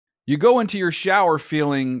You go into your shower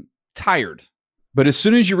feeling tired, but as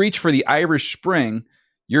soon as you reach for the Irish Spring,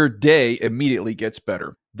 your day immediately gets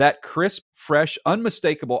better. That crisp, fresh,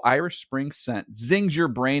 unmistakable Irish Spring scent zings your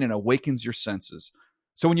brain and awakens your senses.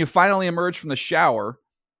 So when you finally emerge from the shower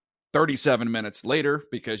 37 minutes later,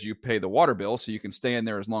 because you pay the water bill so you can stay in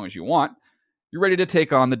there as long as you want, you're ready to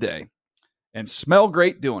take on the day and smell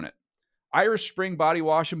great doing it. Irish Spring Body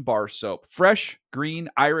Wash and Bar Soap. Fresh, green,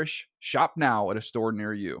 Irish. Shop now at a store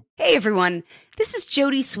near you. Hey, everyone. This is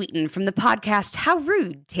Jody Sweeten from the podcast How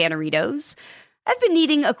Rude, Tanneritos. I've been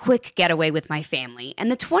needing a quick getaway with my family,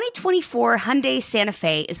 and the 2024 Hyundai Santa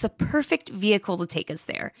Fe is the perfect vehicle to take us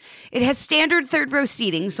there. It has standard third-row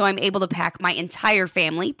seating, so I'm able to pack my entire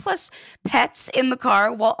family, plus pets, in the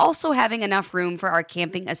car, while also having enough room for our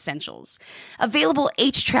camping essentials. Available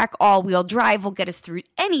H-Track all-wheel drive will get us through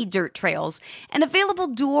any dirt trails, and available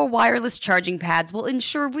dual wireless charging pads will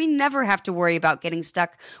ensure we never have to worry about getting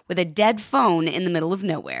stuck with a dead phone in the middle of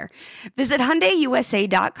nowhere. Visit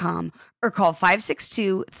HyundaiUSA.com or call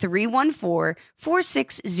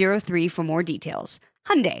 562-314-4603 for more details.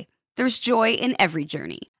 Hyundai, there's joy in every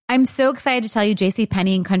journey. I'm so excited to tell you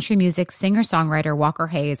JCPenney and country music singer-songwriter Walker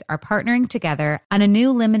Hayes are partnering together on a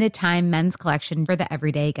new limited-time men's collection for the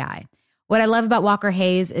everyday guy. What I love about Walker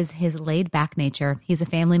Hayes is his laid-back nature. He's a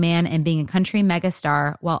family man, and being a country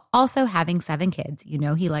megastar while also having 7 kids, you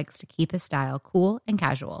know he likes to keep his style cool and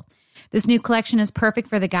casual. This new collection is perfect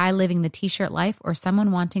for the guy living the t-shirt life or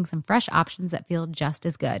someone wanting some fresh options that feel just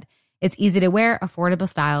as good. It's easy to wear, affordable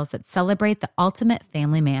styles that celebrate the ultimate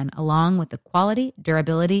family man, along with the quality,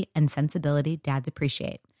 durability, and sensibility dads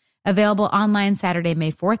appreciate. Available online Saturday,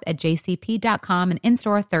 May 4th at jcp.com and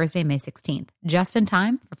in-store Thursday, May 16th. Just in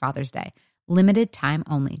time for Father's Day. Limited time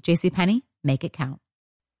only. JCPenney, make it count.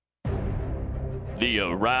 The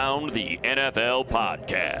Around the NFL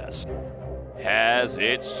podcast has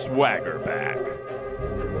its swagger back.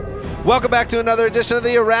 Welcome back to another edition of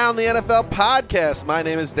the Around the NFL podcast. My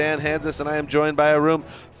name is Dan Hansis, and I am joined by a room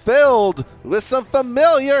filled with some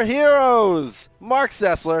familiar heroes. Mark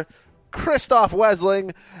Sessler, Christoph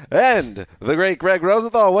Wesling, and the great Greg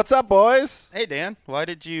Rosenthal. What's up, boys? Hey, Dan. Why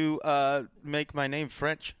did you make my name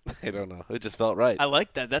French? I don't know. It just felt right. I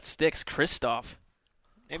like that. That sticks. Christoph.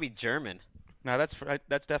 Maybe German. No, that's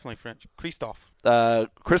definitely French. Christoph.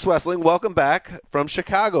 Chris Wesling, welcome back from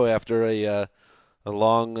Chicago after a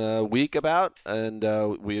long week and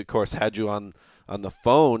we, of course, had you on the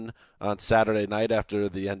phone on Saturday night after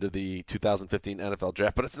the end of the 2015 NFL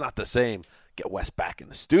Draft, but it's not the same. Get Wes back in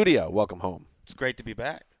the studio. Welcome home. It's great to be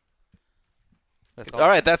back. All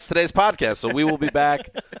right, that's today's podcast, so we will be back.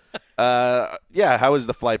 How is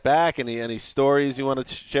the flight back? Any stories you want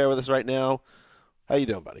to share with us right now? How you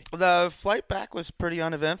doing, buddy? The flight back was pretty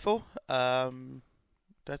uneventful.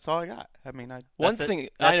 That's all I got. I mean, that's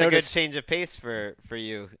a good change of pace for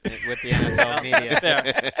you with the NFL media.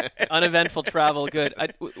 Yeah. Uneventful travel, good.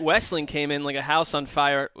 Wesling came in like a house on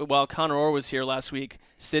fire while Connor Orr was here last week,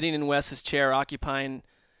 sitting in Wes's chair, occupying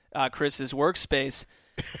Chris's workspace.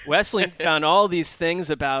 Wesling found all these things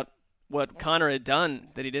about what Connor had done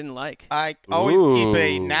that he didn't like. I always keep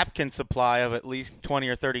a napkin supply of at least 20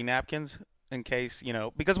 or 30 napkins in case,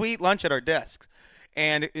 because we eat lunch at our desks.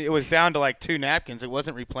 And it was down to like 2 napkins. It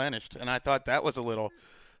wasn't replenished. And I thought that was a little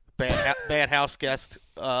bad house guest,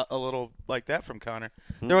 a little like that from Connor.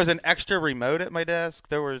 Mm-hmm. There was an extra remote at my desk.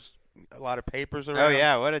 There was a lot of papers around. Oh,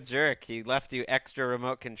 yeah. What a jerk. He left you extra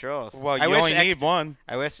remote controls. Well, you only need one.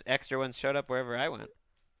 I wish extra ones showed up wherever I went.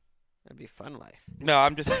 That'd be a fun life. No,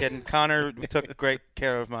 I'm just kidding. Connor took great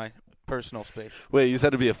care of my personal space. Wait, you said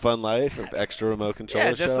it'd be a fun life if extra remote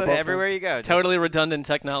controllers show up? Everywhere you go. Totally redundant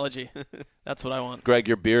technology. That's what I want. Greg,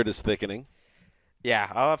 your beard is thickening.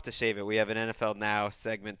 Yeah, I'll have to shave it. We have an NFL Now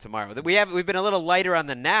segment tomorrow. We've been a little lighter on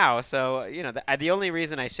the Now, so the only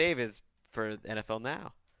reason I shave is for NFL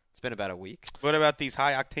Now. It's been about a week. What about these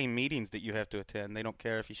high octane meetings that you have to attend? They don't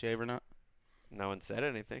care if you shave or not. No one said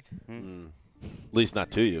anything. At least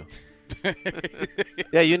not to you.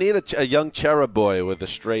 Yeah, you need a young cherub boy with a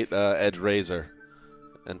straight edge razor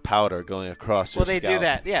and powder going across your scalp. Well, they do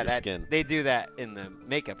that. Yeah, skin. They do that in the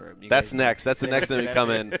makeup room. That's next. That's the next thing we come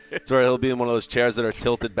in. It's where he'll be in one of those chairs that are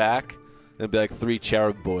tilted back. There'll be like 3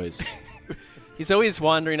 cherub boys. He's always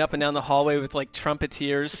wandering up and down the hallway with like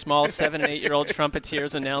trumpeters, small 7 and 8-year-old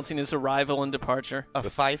trumpeters announcing his arrival and departure. A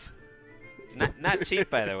fife. Not cheap,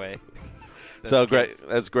 by the way. So, Greg,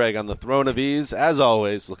 that's Greg on the throne of ease, as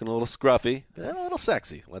always, looking a little scruffy, a little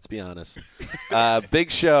sexy, let's be honest.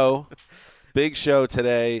 Big show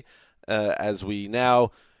today as we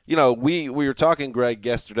now, we were talking, Greg,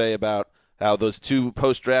 yesterday about how those 2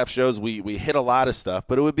 post-draft shows, we hit a lot of stuff,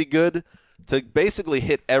 but it would be good to basically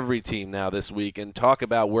hit every team now this week and talk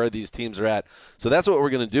about where these teams are at. So that's what we're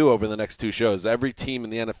going to do over the next 2 shows. Every team in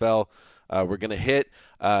the NFL we're going to hit,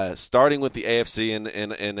 starting with the AFC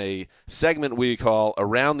in a segment we call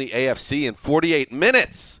Around the AFC in 48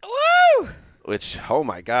 Minutes. Woo! Which, oh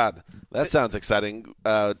my God, that sounds exciting.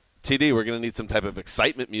 TD, we're going to need some type of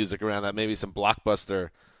excitement music around that, maybe some blockbuster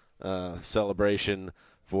celebration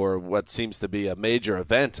for what seems to be a major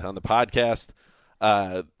event on the podcast.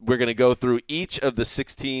 We're going to go through each of the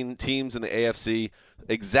 16 teams in the AFC,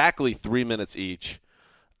 exactly 3 minutes each.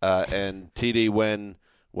 And TD, when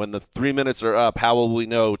the 3 minutes are up, how will we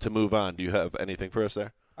know to move on? Do you have anything for us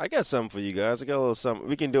there? I got something for you guys. I got a little something.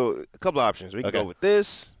 We can do a couple options. We can go with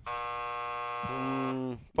this.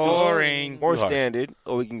 Boring. More standard,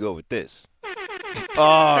 or we can go with this.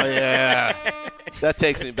 Oh, yeah. That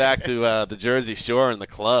takes me back to the Jersey Shore and the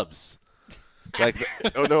clubs. Like,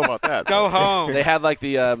 Don't know about that. Go home. they had like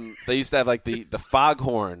the they used to have like the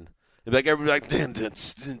foghorn. It'd be like everybody like din, din,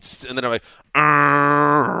 din, and then they're like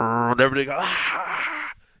and everybody go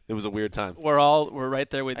ah. It was a weird time. We're right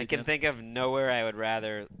there with you. I can Tim. think of nowhere I would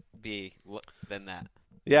rather be than that.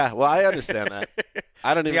 Yeah, well, I understand that.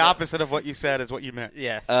 I don't even The opposite of what you said is what you meant.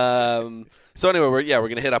 Yes. So anyway, we're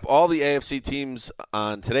going to hit up all the AFC teams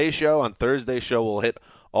on today's show. On Thursday's show, we'll hit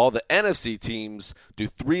all the NFC teams, do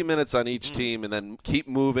 3 minutes on each team, and then keep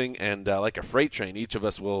moving. And like a freight train, each of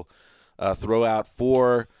us will throw out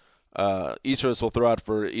for each of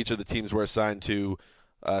the teams we're assigned to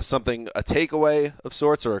something, a takeaway of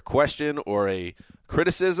sorts, or a question, or a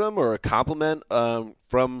criticism, or a compliment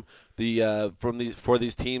for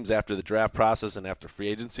these teams after the draft process and after free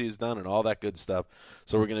agency is done and all that good stuff.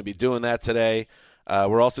 So we're going to be doing that today.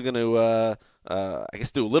 We're also going to, I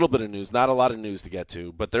guess, do a little bit of news. Not a lot of news to get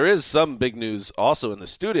to, but there is some big news also in the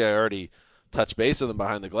studio. I already touched base with them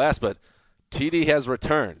behind the glass, but TD has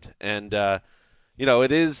returned, and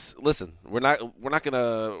it is. Listen, we're not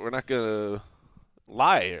gonna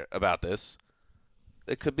lie about this.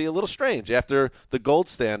 It could be a little strange after the gold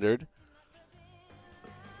standard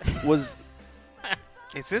was.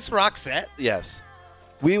 Is this Roxette? Yes.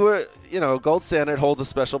 We were, Gold Standard holds a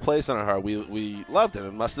special place in our heart. We loved him.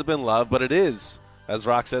 It must have been love, but it is, as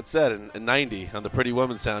Roxette said in 90 on the Pretty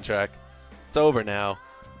Woman soundtrack. It's over now.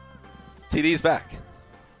 TD's back.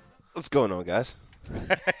 What's going on, guys?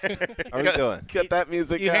 How are you doing? Get that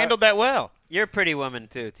music You out. handled that well. You're a pretty woman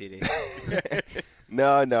too, TD.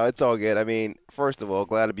 No, it's all good. I mean, first of all,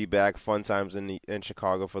 glad to be back. Fun times in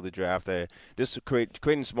Chicago for the draft. Just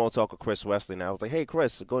creating small talk with Chris Wesley. Now I was like, "Hey,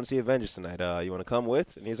 Chris, going to see Avengers tonight. You want to come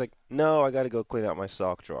with?" And he's like, "No, I got to go clean out my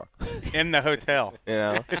sock drawer." In the hotel.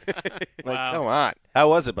 Like, come on. How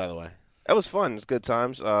was it, by the way? That was fun. It was good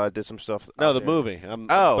times. Did some stuff. No, out the there. movie. I'm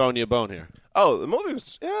throwing you a bone here. Oh, the movie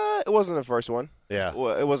was. It wasn't the first one. Yeah.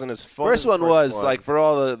 Well, it wasn't as fun. First as the one was one. like for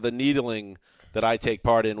all the needling that I take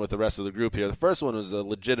part in with the rest of the group here. The first one was a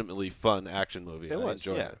legitimately fun action movie. It I was,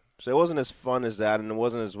 enjoyed yeah. it. So it wasn't as fun as that, and it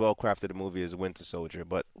wasn't as well crafted a movie as Winter Soldier.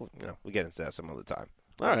 But we get into that some other time.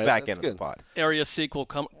 All right, back that's end of good. the pod. Area sequel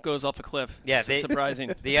goes off a cliff. Yeah,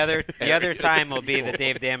 surprising. The other time will be the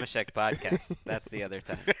Dave Damashek podcast. That's the other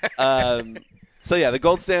time. So yeah, the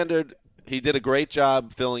gold standard. He did a great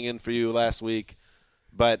job filling in for you last week.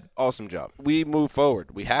 But awesome job. We move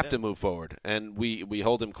forward. We have to move forward, and we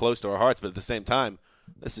hold him close to our hearts. But at the same time,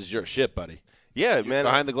 this is your ship, buddy. Yeah, You're man.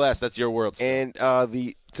 behind the glass, that's your world. Still.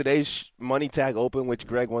 And today's Money Tag Open, which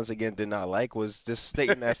Greg once again did not like, was just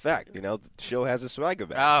stating that fact. The show has a swagger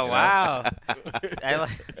back. Oh wow!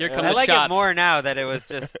 Here come I the like shots. it more now that it was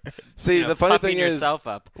just. See, the funny puffing thing is, yourself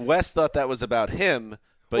up. Wes thought that was about him,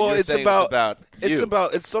 but well, you're it's saying about it's you.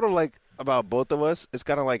 It's sort of like about both of us. It's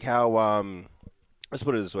kind of like how let's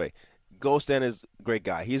put it this way. Gold Standard is a great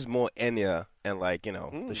guy. He's more Enya, and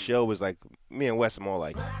the show was like me and Wes are more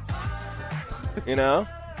like,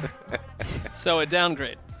 So a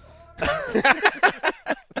downgrade.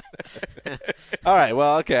 All right,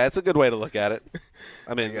 well, okay, that's a good way to look at it.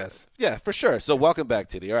 I mean, guess. Yeah, for sure. So welcome back,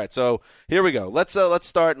 Tiddy. All right, so here we go. Let's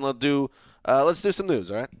start and let's do some news.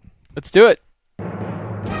 All right. Let's do it.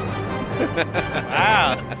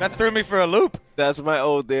 Wow, that threw me for a loop. That's my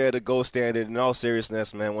old there, the Gold Standard. In all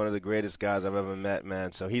seriousness, man, one of the greatest guys I've ever met,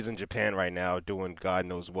 man. So he's in Japan right now doing God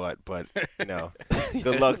knows what, but,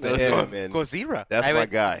 good luck to him. And Gozira. that's my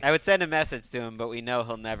guy. I would send a message to him, but we know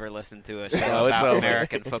he'll never listen to a show No, it's about over.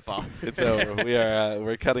 American football. It's over.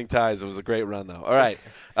 We're cutting ties. It was a great run, though. All right,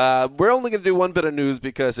 we're only going to do one bit of news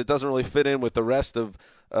because it doesn't really fit in with the rest of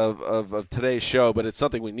today's show, but it's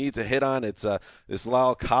something we need to hit on. It's this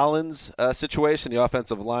Lyle Collins situation, the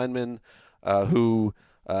offensive lineman who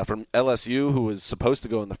from LSU, who was supposed to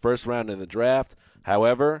go in the first round in the draft.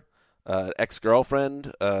 However,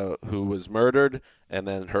 ex-girlfriend who was murdered, and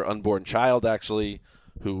then her unborn child, actually,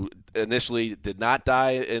 who initially did not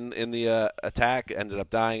die in the attack, ended up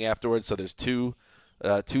dying afterwards. So there's two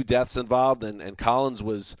deaths involved, and Collins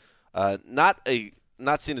was not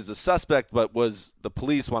seen as a suspect, but the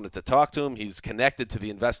police wanted to talk to him. He's connected to the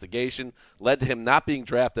investigation, led to him not being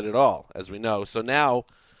drafted at all, as we know. So now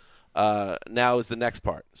is the next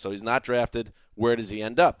part. So he's not drafted. Where does he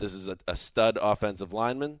end up? This is a stud offensive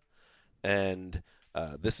lineman, and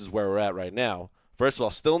this is where we're at right now. First of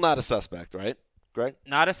all, still not a suspect, right, Greg?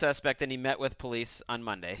 Not a suspect, and he met with police on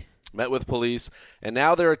Monday. Met with police, and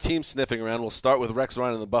now there are teams sniffing around. We'll start with Rex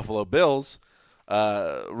Ryan and the Buffalo Bills.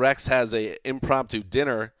 Rex has a impromptu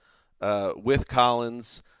dinner with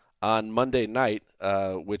Collins on Monday night,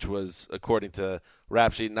 which was, according to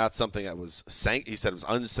Rap Sheet, not something that was he said it was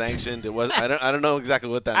unsanctioned. It was I don't know exactly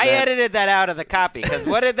what that meant. I edited that out of the copy because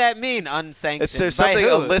what did that mean, unsanctioned? There's something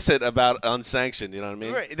illicit about unsanctioned. You know what I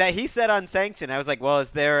mean? Right, that he said unsanctioned. I was like, well, is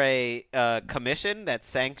there a commission that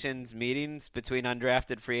sanctions meetings between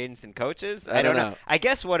undrafted free agents and coaches? I don't know. I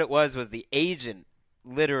guess what it was the agent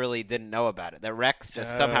literally didn't know about it. That Rex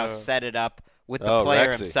just somehow set it up with the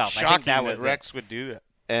player himself. Shocking I think that was Rex would do that.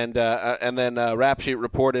 And then Rap Sheet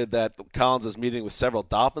reported that Collins is meeting with several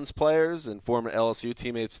Dolphins players and former LSU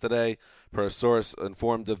teammates today. Per a source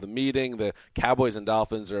informed of the meeting, the Cowboys and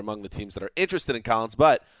Dolphins are among the teams that are interested in Collins.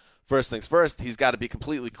 But first things first, he's got to be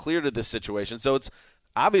completely clear to this situation. So it's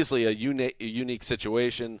obviously a unique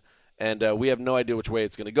situation, and we have no idea which way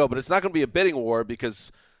it's going to go. But it's not going to be a bidding war because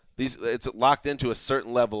it's locked into a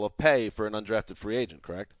certain level of pay for an undrafted free agent,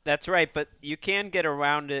 correct? That's right, but you can get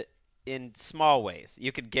around it in small ways.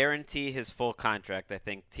 You could guarantee his full contract. I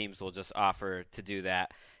think teams will just offer to do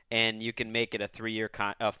that, and you can make it a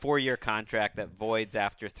 4-year contract that voids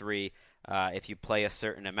after 3 if you play a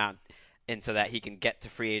certain amount, and so that he can get to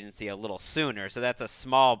free agency a little sooner. So that's a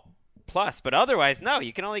small plus, but otherwise, no.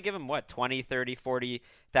 You can only give him $20,000, $30,000,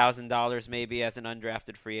 $40,000 maybe as an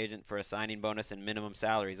undrafted free agent for a signing bonus and minimum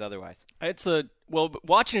salaries. Otherwise,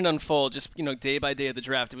 watching it unfold, just day by day of the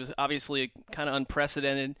draft, it was obviously kind of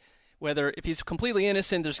unprecedented. Whether if he's completely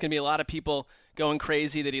innocent, there's going to be a lot of people going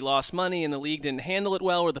crazy that he lost money and the league didn't handle it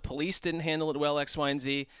well or the police didn't handle it well, X, Y, and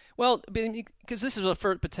Z. Well, because this is a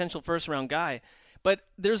potential first-round guy. But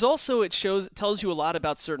there's also, it tells you a lot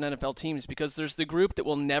about certain NFL teams because there's the group that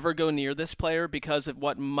will never go near this player because of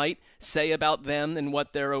what might say about them and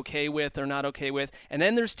what they're okay with or not okay with. And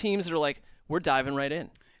then there's teams that are like, we're diving right in.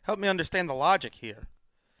 Help me understand the logic here.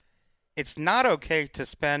 It's not okay to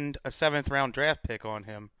spend a 7th-round draft pick on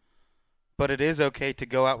him, but it is okay to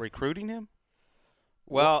go out recruiting him?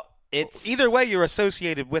 Well, it's either way you're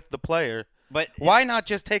associated with the player. But why not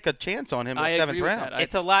just take a chance on him in the 7th round?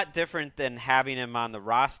 It's a lot different than having him on the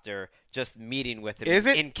roster, just meeting with him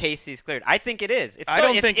in case he's cleared. I think it is. I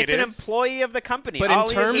don't think it's an employee of the company. But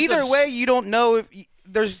either way, you don't know if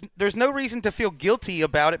there's no reason to feel guilty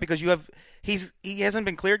about it because he hasn't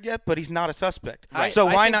been cleared yet, but he's not a suspect. Right. So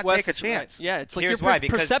why not take a chance? Right. Yeah, it's like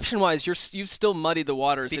perception-wise, you've still muddied the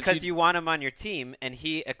waters. Because you want him on your team, and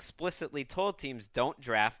he explicitly told teams, don't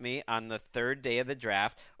draft me on the 3rd day of the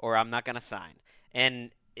draft, or I'm not going to sign. And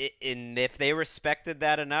if they respected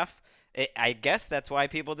that enough, I guess that's why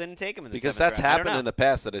people didn't take him in the 7th round. Because that's happened in the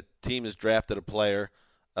past that a team has drafted a player,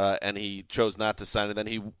 and he chose not to sign, and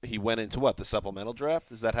then he went into the supplemental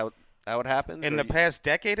draft? Is that how it happens? In the past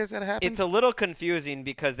decade, has that happened? It's a little confusing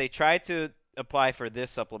because they tried to apply for this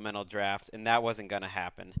supplemental draft, and that wasn't going to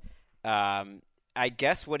happen. I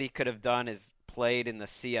guess what he could have done is played in the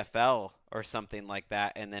CFL or something like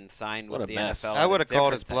that and then signed with the NFL. I would have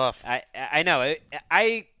called his bluff. I know.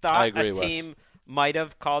 I thought agree, a team might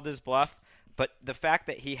have called his bluff, but the fact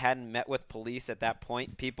that he hadn't met with police at that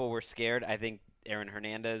point, people were scared. I think Aaron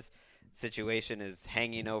Hernandez's situation is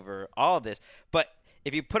hanging over all of this. But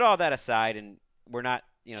if you put all that aside, and we're not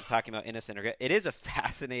talking about innocent or it is a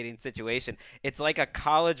fascinating situation. It's like a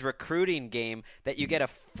college recruiting game that you get a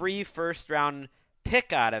free 1st-round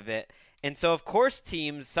pick out of it. And so, of course,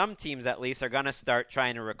 some teams at least, are going to start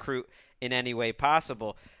trying to recruit in any way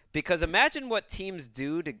possible. Because imagine what teams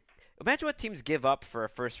give up for a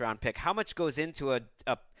 1st-round pick. How much goes into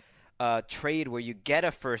a trade where you get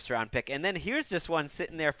a 1st-round pick, and then here's just one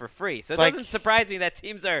sitting there for free. So it doesn't surprise me that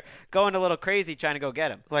teams are going a little crazy trying to go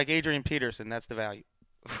get him. Like Adrian Peterson, that's the value.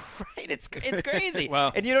 Right, it's crazy.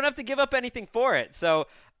 Wow. And you don't have to give up anything for it. So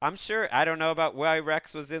I'm sure, I don't know about why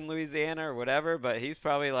Rex was in Louisiana or whatever, but he's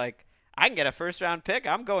probably like, I can get a 1st-round pick.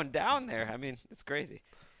 I'm going down there. I mean, it's crazy.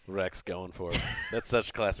 Rex going for it. That's such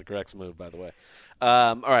a classic Rex move, by the way.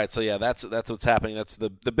 All right, so yeah, that's what's happening. That's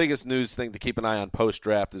the biggest news thing to keep an eye on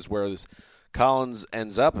post-draft is where this Collins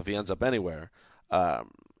ends up, if he ends up anywhere, and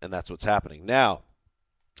that's what's happening. Now,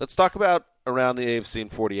 let's talk about around the AFC in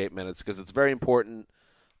 48 minutes, because it's very important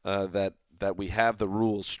that we have the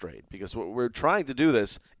rules straight, because we're trying to do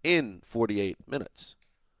this in 48 minutes,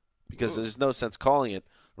 because there's no sense calling it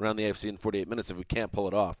around the AFC in 48 minutes if we can't pull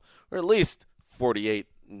it off, or at least 48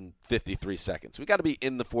 and 53 seconds. We got to be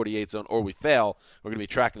in the 48 zone, or we fail. We're going to be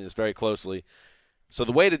tracking this very closely. So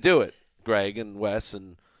the way to do it, Greg and Wes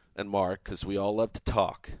and Mark, because we all love to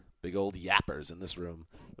talk, big old yappers in this room,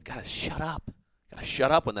 we got to shut up. Got to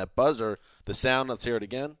shut up when that buzzer, the sound, let's hear it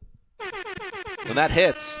again. When that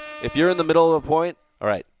hits, if you're in the middle of a point, all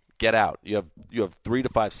right, get out. You have 3 to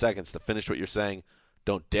 5 seconds to finish what you're saying.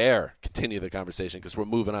 Don't dare continue the conversation because we're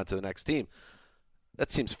moving on to the next team.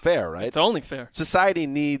 That seems fair, right? It's only fair. Society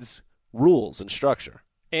needs rules and structure.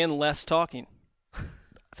 And less talking.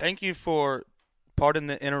 Thank you for pardon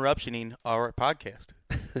the interruptioning our podcast.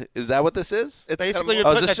 Is that what this is? It's basically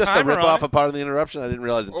is this just a rip-off of part of the interruption? I didn't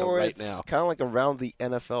realize it until right now. It's kind of like around the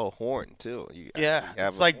NFL horn, too.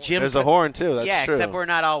 It's like Jim. There's a horn, too. That's yeah, true. except we're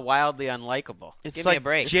not all wildly unlikable. Give me a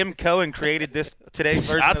break. Jim Cohen created today's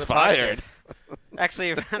version of the fired.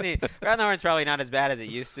 Actually, around the horn's probably not as bad as it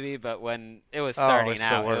used to be, but when it was starting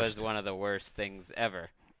out, it was one of the worst things ever.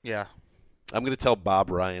 Yeah. I'm going to tell Bob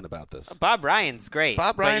Ryan about this. Bob Ryan's great.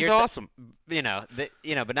 Bob Ryan's awesome.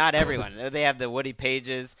 But not everyone. They have the Woody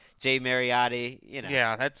Pages, Jay Mariotti.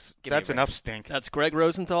 Yeah, that's enough stink. That's Greg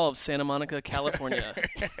Rosenthal of Santa Monica, California.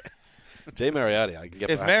 Jay Mariotti, I can get.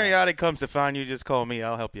 If Mariotti comes to find you, just call me.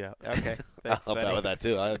 I'll help you out. Okay. I'll help out with that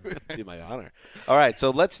too. I'll do my honor. All right, so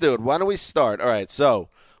let's do it. Why don't we start? All right, so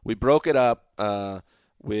we broke it up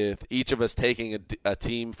with each of us taking a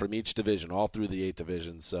team from each division, all through the 8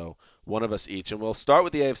 divisions. So one of us each, and we'll start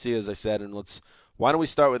with the AFC, as I said. And why don't we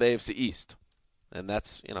start with AFC East? And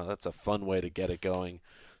that's a fun way to get it going.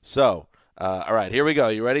 So, all right, here we go.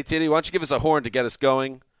 You ready, TD? Why don't you give us a horn to get us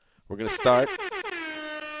going? We're going to start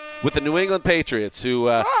with the New England Patriots, who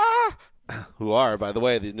are, by the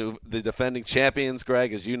way, the defending champions,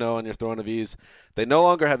 Greg, as you know on your throne of ease. They no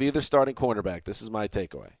longer have either starting cornerback. This is my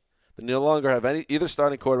takeaway. They no longer have either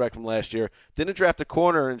starting quarterback from last year. Didn't draft a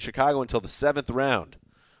corner in Chicago until the 7th round.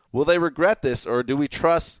 Will they regret this, or do we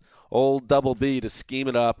trust old Double B to scheme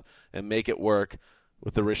it up and make it work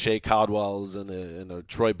with the Rashay Caldwells and the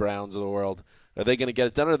Troy Browns of the world? Are they going to get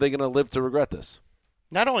it done, or are they going to live to regret this?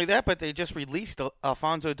 Not only that, but they just released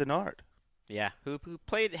Alfonso Denard. Yeah, who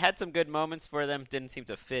had some good moments for them, didn't seem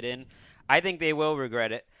to fit in. I think they will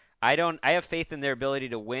regret it. I have faith in their ability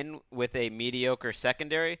to win with a mediocre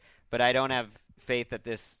secondary, but I don't have faith that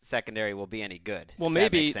this secondary will be any good. Well, if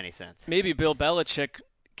maybe that makes any sense. Maybe Bill Belichick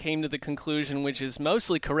came to the conclusion, which is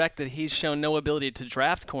mostly correct, that he's shown no ability to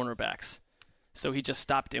draft cornerbacks. So he just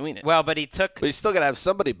stopped doing it. Well, but he still got to have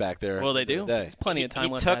somebody back there. Well, they do. There's plenty of time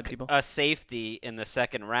left to add people. He took a safety in the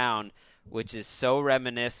 2nd round, which is so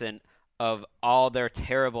reminiscent of all their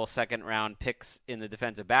terrible 2nd-round picks in the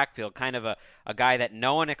defensive backfield. Kind of a guy that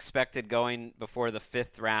no one expected going before the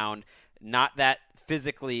 5th round, not that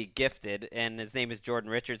physically gifted, and his name is Jordan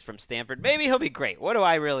Richards from Stanford. Maybe he'll be great. What do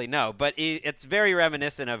I really know? But it's very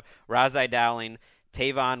reminiscent of Razai Dowling,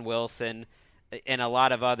 Tavon Wilson, and a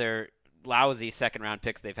lot of other lousy 2nd-round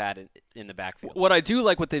picks they've had in the backfield. What I do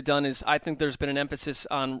like what they've done is I think there's been an emphasis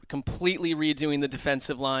on completely redoing the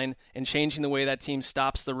defensive line and changing the way that team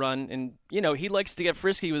stops the run. And, he likes to get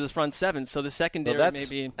frisky with his front 7, so the secondary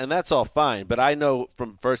maybe. And that's all fine, but I know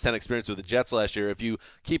from first-hand experience with the Jets last year, if you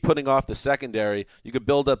keep putting off the secondary, you could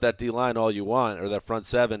build up that D-line all you want, or that front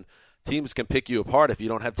 7. Teams can pick you apart if you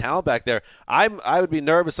don't have talent back there. I would be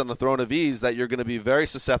nervous on the throne of ease that you're going to be very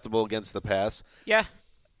susceptible against the pass. Yeah.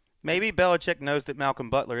 Maybe Belichick knows that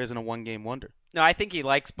Malcolm Butler isn't a one-game wonder. No, I think he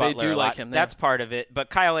likes Butler. They do a lot. like him. That's part of it.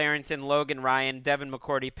 But Kyle Arrington, Logan Ryan, Devin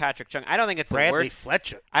McCourty, Patrick Chung. I don't think it's Bradley the worst.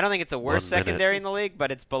 Fletcher. I don't think it's the worst secondary in the league,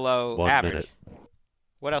 but it's below 1 average. minute.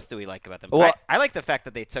 What else do we like about them? Well, I like the fact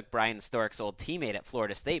that they took Brian Stork's old teammate at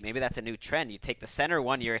Florida State. Maybe that's a new trend. You take the center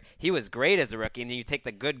one year, he was great as a rookie, and then you take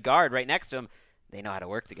the good guard right next to him. They know how to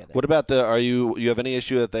work together. What about you have any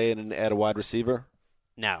issue that they didn't add a wide receiver?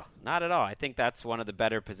 No, not at all. I think that's one of the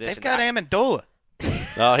better positions. They've got Amendola.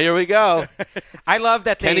 Oh, here we go. I love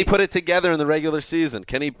that Can he put it together in the regular season?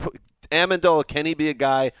 Amendola, can he be a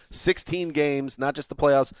guy, 16 games, not just the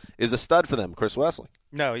playoffs, is a stud for them, Chris Wesley?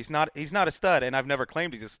 No, he's not a stud, and I've never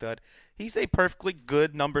claimed he's a stud. He's a perfectly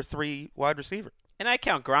good number 3 wide receiver. And I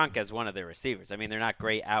count Gronk as one of their receivers. I mean, they're not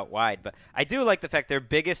great out wide, but I do like the fact their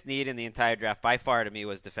biggest need in the entire draft by far to me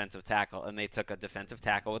was defensive tackle, and they took a defensive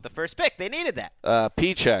tackle with the first pick. They needed that.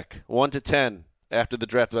 P-check, 1 to 10 after the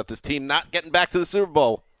draft about this team not getting back to the Super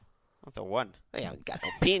Bowl. That's a 1. Yeah, got no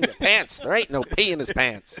pee in your pants. There ain't no pee in his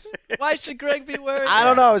pants. Why should Greg be worried? I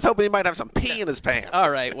don't know. I was hoping he might have some pee in his pants. All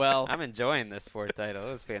right, well. I'm enjoying this fourth title.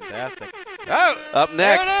 It was fantastic. Up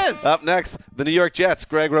next. There it is. Up next, the New York Jets,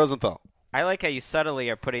 Greg Rosenthal. I like how you subtly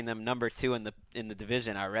are putting them number 2 in the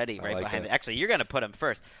division already, right like behind that. it. Actually, you're going to put them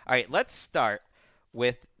first. All right, let's start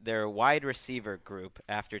with their wide receiver group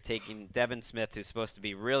after taking Devin Smith, who's supposed to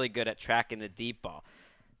be really good at tracking the deep ball.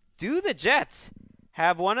 Do the Jets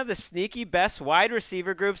have one of the sneaky best wide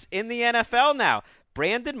receiver groups in the NFL now?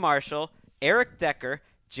 Brandon Marshall, Eric Decker,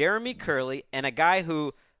 Jeremy Curley, and a guy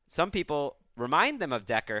who some people remind them of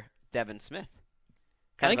Decker, Devin Smith.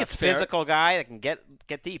 I think it's fair. Physical guy that can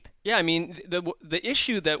get deep. Yeah, I mean, the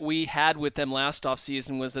issue that we had with them last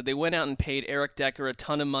offseason was that they went out and paid Eric Decker a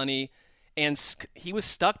ton of money, and he was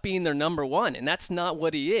stuck being their number 1, and that's not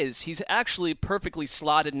what he is. He's actually perfectly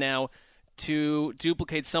slotted now to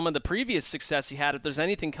duplicate some of the previous success he had if there's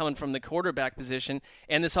anything coming from the quarterback position.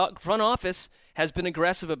 And this front office has been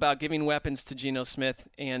aggressive about giving weapons to Geno Smith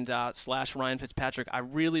and / Ryan Fitzpatrick. I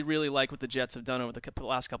really, really like what the Jets have done over the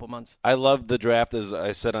last couple months. I love the draft, as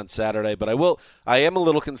I said on Saturday, but I am a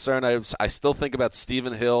little concerned. I still think about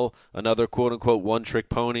Stephen Hill, another quote-unquote one-trick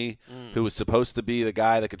pony who was supposed to be the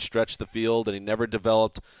guy that could stretch the field, and he never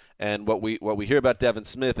developed. And what we hear about Devin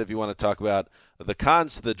Smith, if you want to talk about the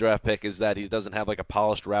cons to the draft pick, is that he doesn't have like a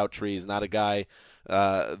polished route tree. He's not a guy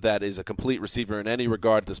that is a complete receiver in any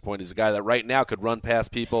regard at this point. He's a guy that right now could run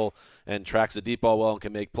past people and tracks the deep ball well and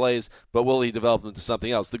can make plays, but will he develop into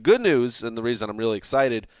something else? The good news, and the reason I'm really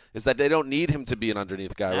excited, is that they don't need him to be an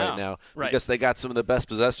underneath guy right now because they got some of the best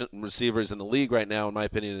possession receivers in the league right now, in my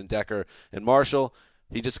opinion, in Decker and Marshall.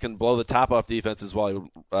 He just can blow the top off defenses while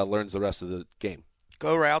he learns the rest of the game.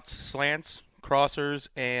 Go routes, slants, crossers,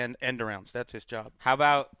 and end arounds. That's his job. How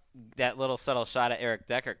about that little subtle shot at Eric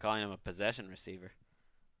Decker calling him a possession receiver?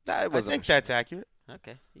 I think that's accurate.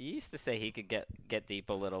 Okay. You used to say he could get deep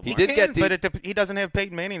a little He more. did get deep. But he doesn't have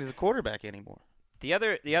Peyton Manning as a quarterback anymore. The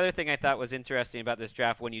other thing I thought was interesting about this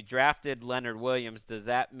draft, when you drafted Leonard Williams, does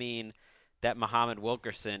that mean that Muhammad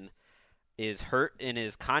Wilkerson is hurt in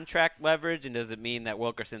his contract leverage, and does it mean that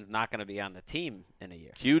Wilkerson's not going to be on the team in a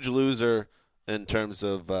year? Huge loser in terms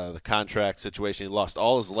of the contract situation. He lost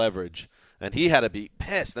all his leverage, and he had to be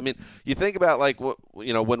pissed. I mean, you think about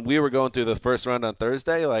when we were going through the first round on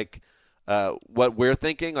Thursday, what we're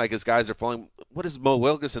thinking, as guys are falling. What is Mo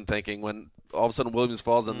Wilkerson thinking when all of a sudden Williams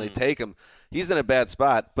falls and they take him? He's in a bad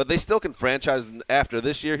spot, but they still can franchise him after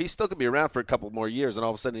this year. He still could be around for a couple more years, and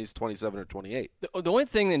all of a sudden he's 27 or 28. The one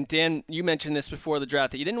thing, and Dan, you mentioned this before the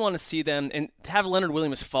draft, that you didn't want to see them, and to have Leonard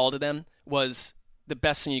Williams fall to them was the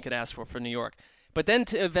best thing you could ask for New York. But then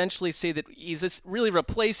to eventually say that he's just really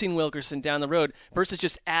replacing Wilkerson down the road versus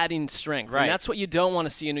just adding strength. Right. And that's what you don't want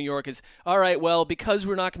to see in New York is, all right, well, because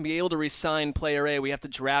we're not going to be able to re-sign player A, we have to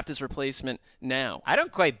draft his replacement now. I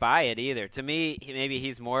don't quite buy it either. To me, maybe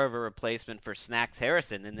he's more of a replacement for Snacks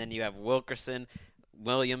Harrison, and then you have Wilkerson,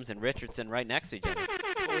 Williams, and Richardson right next to each other.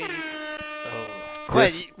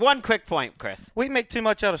 One quick point, Chris. We make too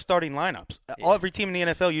much out of starting lineups. Every team in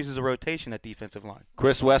the NFL uses a rotation at defensive line.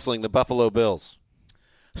 Chris Wessling, the Buffalo Bills.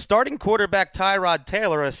 Starting quarterback Tyrod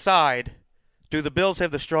Taylor aside, do the Bills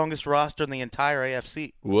have the strongest roster in the entire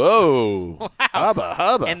AFC? Whoa. Wow.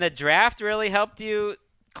 Hubba. And the draft really helped you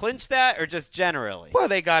clinch that, or just generally? Well,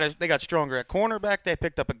 they got stronger at cornerback. They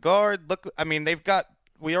picked up a guard.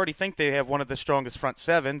 We already think they have one of the strongest front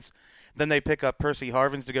sevens. Then they pick up Percy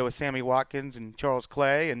Harvins to go with Sammy Watkins and Charles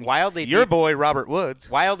Clay and your boy Robert Woods.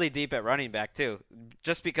 Wildly deep at running back, too.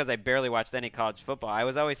 Just because I barely watched any college football, I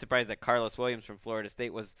was always surprised that Carlos Williams from Florida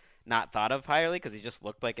State was not thought of highly because he just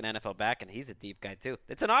looked like an NFL back, and he's a deep guy, too.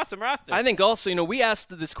 It's an awesome roster. I think also, we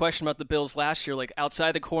asked this question about the Bills last year,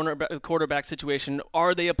 outside the quarterback situation,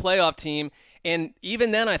 are they a playoff team? And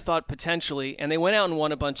even then I thought potentially, and they went out and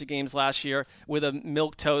won a bunch of games last year with a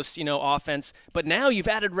milquetoast, offense. But now you've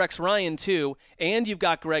added Rex Ryan too, and you've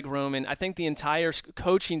got Greg Roman. I think the entire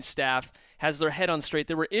coaching staff has their head on straight.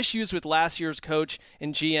 There were issues with last year's coach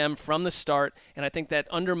and GM from the start, and I think that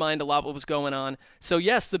undermined a lot what was going on. So,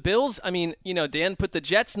 yes, the Bills, Dan put the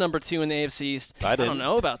Jets number 2 in the AFC East. I don't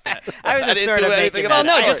know about that. I was just sort of making well,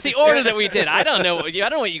 no, just the order that we did. I don't know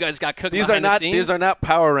what you guys got cooking behind the scenes. These are not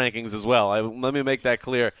power rankings as well. Let me make that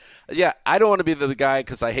clear. Yeah, I don't want to be the guy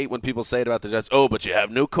because I hate when people say it about the Jets, but you have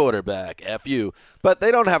no quarterback, F you. But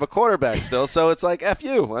they don't have a quarterback still, so it's like, F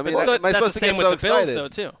you. I mean, am I supposed to get so excited?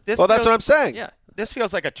 Bills, though, too. That's what I'm saying. Yeah. This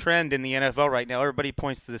feels like a trend in the NFL right now. Everybody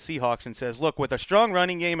points to the Seahawks and says, look, with a strong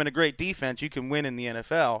running game and a great defense, you can win in the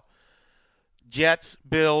NFL. Jets,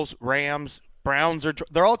 Bills, Rams, Browns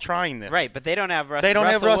they're all trying this. Right, but they don't have Russell. They don't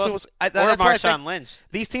have Russell Wilson or or Marshawn Lynch.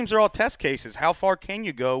 These teams are all test cases. How far can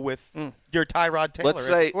you go with your Tyrod Taylor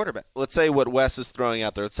as quarterback? Let's say what Wes is throwing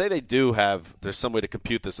out there. Let's say they do have, there's some way to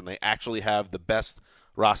compute this, and they actually have the best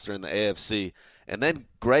roster in the AFC. And then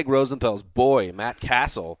Greg Rosenthal's boy, Matt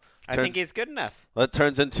Castle. I think he's good enough. It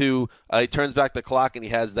turns into, he turns back the clock, and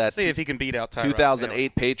he has that see if he can beat out Tyrod 2008 Taylor.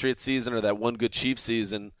 Patriots season or that one good Chiefs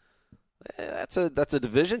season. That's a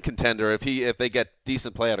division contender if they get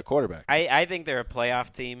decent play out of quarterback. I think they're a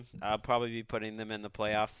playoff team. I'll probably be putting them in the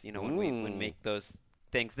playoffs. When we make those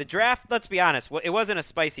things. The draft. Let's be honest. It wasn't a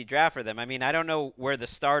spicy draft for them. I mean, I don't know where the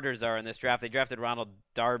starters are in this draft. They drafted Ronald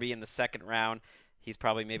Darby in the second round. He's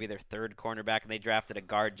probably maybe their third cornerback, and they drafted a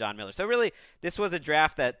guard, John Miller. So really, this was a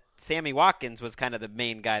draft that Sammy Watkins was kind of the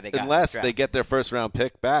main guy they got. Unless they get their first round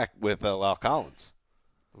pick back with La'el Collins.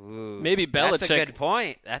 Ooh, maybe Belichick. That's a good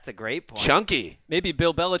point. That's a great point. Chunky. Maybe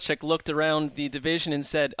Bill Belichick looked around the division and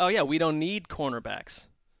said, "Oh yeah, we don't need cornerbacks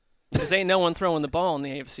because ain't no one throwing the ball in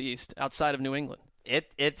the AFC East outside of New England."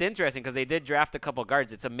 It's interesting because they did draft a couple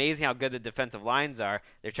guards. It's amazing how good the defensive lines are.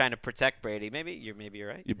 They're trying to protect Brady. Maybe you're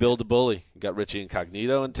right. You build a bully. You got Richie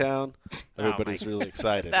Incognito in town. Everybody's really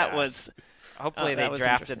excited. Hopefully they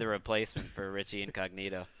drafted the replacement for Richie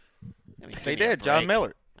Incognito. I mean, they did. John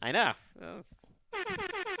Miller. I know.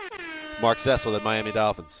 Mark Cecil at Miami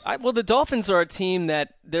Dolphins. Well, the Dolphins are a team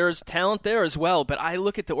that there's talent there as well, but I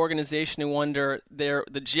look at the organization and wonder,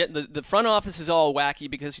 the front office is all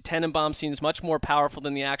wacky because Tenenbaum seems much more powerful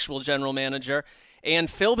than the actual general manager, and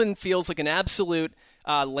Philbin feels like an absolute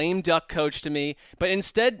lame duck coach to me. But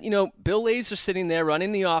instead, Bill Lazor sitting there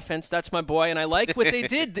running the offense. That's my boy, and I like what they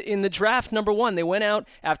did in the draft. Number one, they went out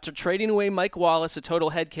after trading away Mike Wallace, a total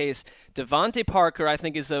head case. Devontae Parker, I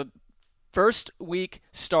think, is a first-week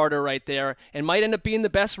starter right there and might end up being the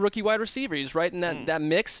best rookie wide receiver. He's right in that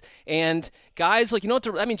mix. And guys, you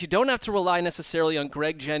don't have to rely necessarily on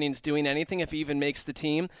Greg Jennings doing anything if he even makes the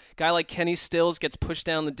team. Guy like Kenny Stills gets pushed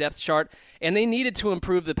down the depth chart, and they needed to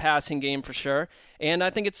improve the passing game for sure. And I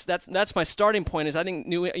think that's my starting point. Is I think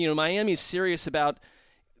Miami's serious about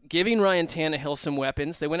giving Ryan Tannehill some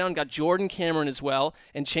weapons. They went out and got Jordan Cameron as well,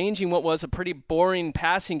 and changing what was a pretty boring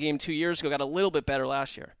passing game 2 years ago. Got a little bit better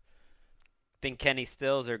last year. Think Kenny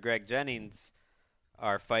Stills or Greg Jennings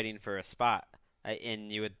are fighting for a spot,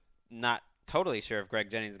 and you would not totally sure if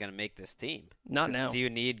Greg Jennings is going to make this team. Not now. Do you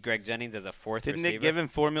need Greg Jennings as a fourth Didn't receiver? they give him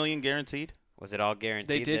 $4 million guaranteed? Was it all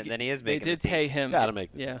guaranteed? Then he is making They did the team. pay him. Got to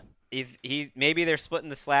make the team. Maybe they're splitting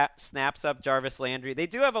the snaps up. Jarvis Landry. They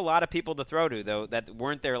do have a lot of people to throw to though that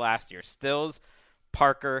weren't there last year. Stills,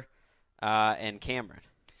 Parker, and Cameron.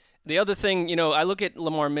 The other thing, I look at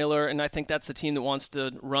Lamar Miller, and I think that's a team that wants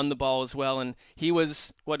to run the ball as well. And he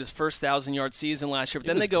was, his first 1,000-yard season last year. But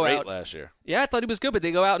then they go out last year. Yeah, I thought he was good, but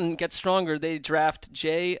they go out and get stronger. They draft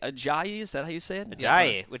Jay Ajayi. Is that how you say it?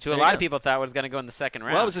 Ajayi, which a lot of people thought was going to go in the second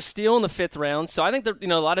round. Well, it was a steal in the 5th round. So I think that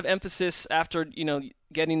a lot of emphasis after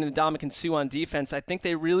getting Ndamukong Suh on defense. I think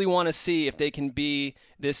they really want to see if they can be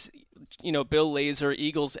this Bill Lazor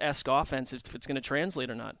Eagles-esque offense, if it's going to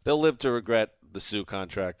translate or not. They'll live to regret the Suh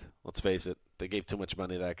contract. Let's face it. They gave too much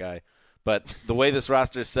money to that guy. But the way this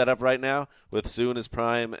roster is set up right now, with Suh in his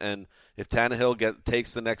prime, and if Tannehill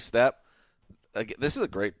takes the next step, this is a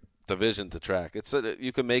great division to track.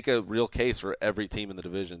 You can make a real case for every team in the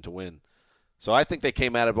division to win. So I think they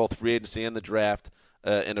came out of both free agency and the draft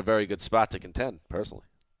in a very good spot to contend, personally.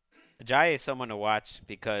 Ajayi is someone to watch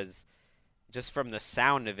because just from the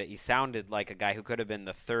sound of it, he sounded like a guy who could have been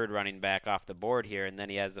the third running back off the board here, and then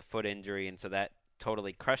he has a foot injury, and so that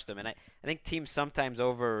totally crushed him. And I think teams sometimes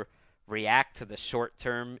overreact to the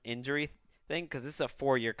short-term injury thing because this is a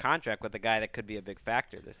 4-year contract with a guy that could be a big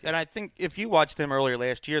factor this year. And I think if you watched them earlier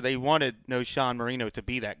last year, they wanted Sean Marino to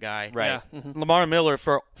be that guy. Right. Yeah. Mm-hmm. Lamar Miller,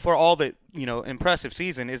 for all the impressive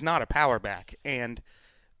season, is not a power back. And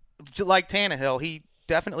like Tannehill, he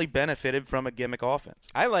definitely benefited from a gimmick offense.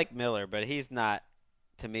 I like Miller, but he's not,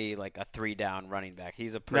 to me, like a 3-down running back.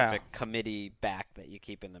 He's a perfect committee back that you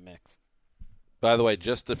keep in the mix. By the way,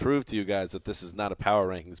 just to prove to you guys that this is not a power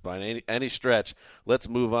rankings by any stretch, let's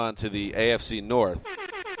move on to the AFC North.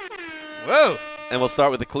 Whoa! And we'll start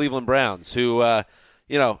with the Cleveland Browns, who, I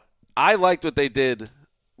liked what they did.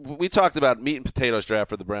 We talked about meat and potatoes draft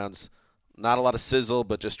for the Browns. Not a lot of sizzle,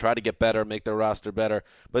 but just try to get better, make their roster better.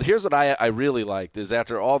 But here's what I really liked is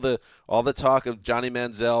after all the talk of Johnny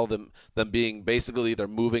Manziel, them being basically they're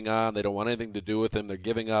moving on, they don't want anything to do with him, they're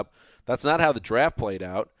giving up. That's not how the draft played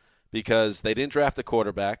out because they didn't draft a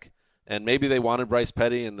quarterback, and maybe they wanted Bryce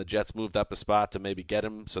Petty, and the Jets moved up a spot to maybe get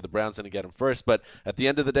him, so the Browns didn't get him first. But at the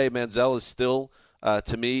end of the day, Manziel is still,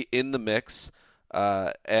 to me, in the mix.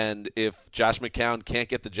 And if Josh McCown can't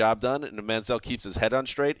get the job done and Manziel keeps his head on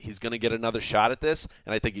straight, he's going to get another shot at this,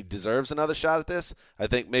 and I think he deserves another shot at this. I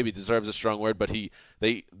think maybe deserves a strong word, but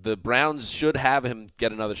the Browns should have him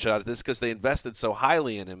get another shot at this because they invested so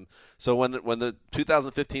highly in him. So when the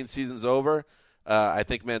 2015 season's over, I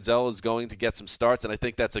think Manziel is going to get some starts, and I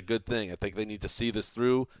think that's a good thing. I think they need to see this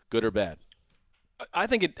through, good or bad. I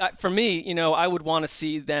think for me, I would want to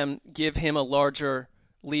see them give him a larger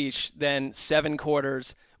leash than 7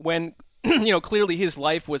 quarters when clearly his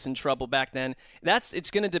life was in trouble back then.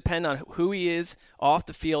 It's going to depend on who he is off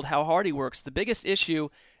the field, how hard he works. The biggest issue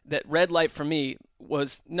that red light for me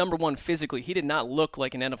was, number one, physically. He did not look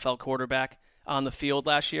like an NFL quarterback on the field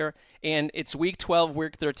last year, and it's week 12,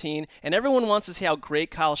 week 13, and everyone wants to see how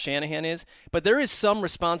great Kyle Shanahan is, but there is some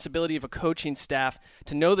responsibility of a coaching staff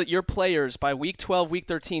to know that your players by week 12, week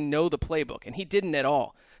 13 know the playbook, and he didn't at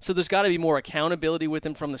all. So there's got to be more accountability with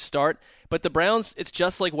him from the start. But the Browns, it's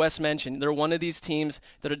just like Wes mentioned. They're one of these teams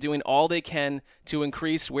that are doing all they can to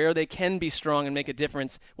increase where they can be strong and make a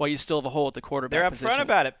difference while you still have a hole at the quarterback They're position. upfront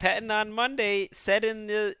about it. Pettin on Monday said in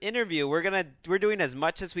the interview, we're doing as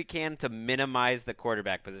much as we can to minimize the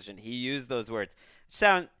quarterback position. He used those words.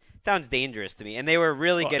 Sounds dangerous to me, and they were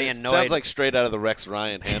really getting annoyed. Sounds like straight out of the Rex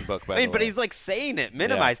Ryan handbook, by the way. But he's like saying it,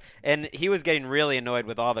 minimize. Yeah. And he was getting really annoyed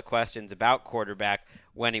with all the questions about quarterback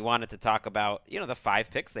when he wanted to talk about, the 5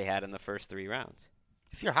 picks they had in the first 3 rounds.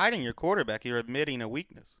 If you're hiding your quarterback, you're admitting a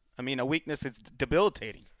weakness. I mean, a weakness that's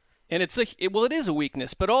debilitating. And it is a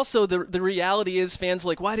weakness, but also the reality is fans are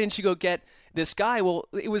like, why didn't you go get this guy? Well,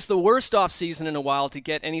 it was the worst offseason in a while to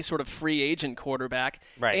get any sort of free agent quarterback.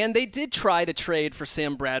 Right. And they did try to trade for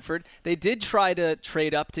Sam Bradford. They did try to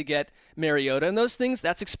trade up to get Mariota. And those things,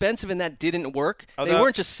 that's expensive, and that didn't work. They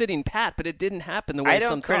weren't just sitting pat, but it didn't happen the way some thought. I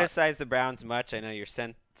don't criticize the Browns much. I know you're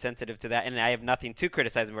sensitive to that, and I have nothing to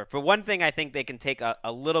criticize them for. For one thing, I think they can take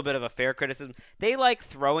a little bit of a fair criticism. They like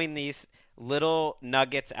throwing these little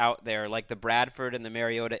nuggets out there, like the Bradford and the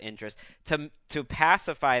Mariota interest, to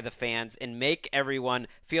pacify the fans and make everyone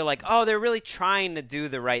feel like, oh, they're really trying to do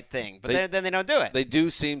the right thing. But then they don't do it. They do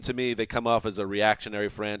seem to me, they come off as a reactionary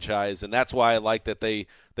franchise, and that's why I like that they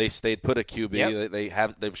stayed put at QB.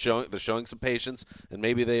 Yep. They're showing some patience, and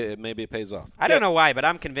maybe it pays off. I don't know why, but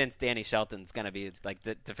I'm convinced Danny Shelton's going to be like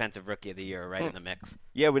the defensive rookie of the year right in the mix.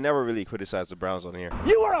 Yeah, we never really criticized the Browns on here.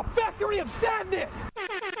 You are a factory of sadness.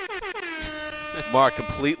 Mark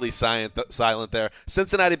completely silent there.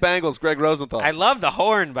 Cincinnati Bengals, Greg Rosenthal. I love the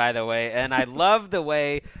horn, by the way, and I love the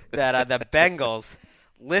way that the Bengals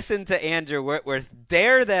listen to Andrew Whitworth,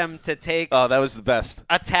 dare them to take that was the best.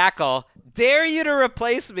 A tackle, dare you to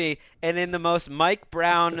replace me, and in the most Mike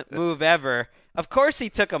Brown move ever, of course he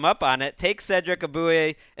took him up on it. Take Cedric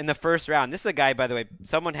Abouye in the first round. This is a guy, by the way,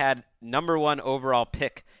 someone had number 1 overall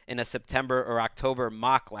pick in a September or October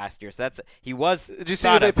mock last year. So he was. Did you see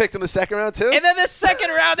what they picked in the second round too? And then the second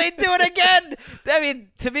round they do it again. I mean,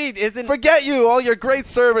 to me, forget you, all your great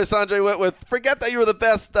service, Andre Whitworth. Forget that you were the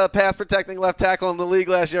best pass protecting left tackle in the league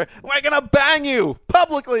last year. We're gonna bang you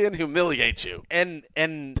publicly and humiliate you. And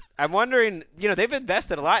I'm wondering, they've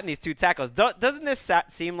invested a lot in these 2 tackles. Doesn't this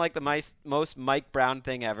seem like the most Mike Brown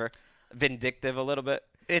thing ever? Vindictive a little bit.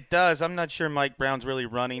 It does. I'm not sure Mike Brown's really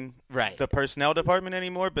running the personnel department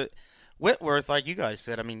anymore, but Whitworth, like you guys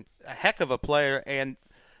said, I mean, a heck of a player, and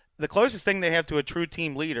the closest thing they have to a true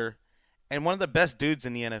team leader, and one of the best dudes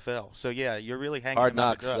in the NFL. So, yeah, you're really hanging Hard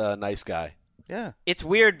Knocks, nice guy. Yeah. It's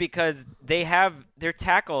weird because their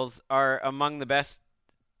tackles are among the best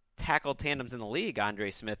tackle tandems in the league, Andre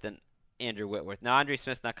Smith and Andrew Whitworth. Now, Andre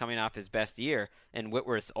Smith's not coming off his best year, and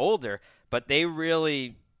Whitworth's older, but they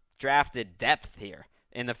really drafted depth here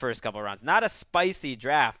in the first couple of rounds. Not a spicy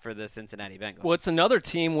draft for the Cincinnati Bengals. Well, it's another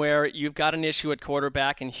team where you've got an issue at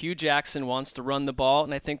quarterback, and Hugh Jackson wants to run the ball,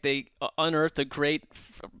 and I think they unearthed a great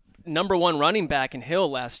number 1 running back in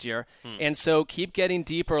Hill last year, and so keep getting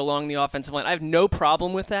deeper along the offensive line. I have no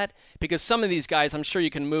problem with that because some of these guys, I'm sure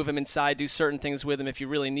you can move them inside, do certain things with them if you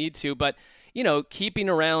really need to, but keeping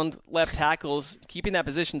around left tackles, keeping that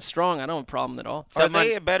position strong, I don't have a problem at all. Are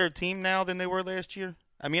they a better team now than they were last year?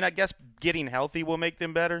 I mean, I guess getting healthy will make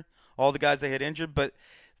them better, all the guys they had injured, but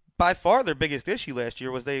by far their biggest issue last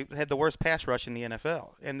year was they had the worst pass rush in the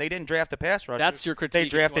NFL, and they didn't draft a pass rusher. That's your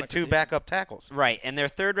critique. They drafted 2 backup tackles. Right, and their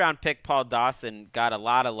 3rd-round pick, Paul Dawson, got a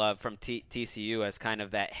lot of love from TCU as kind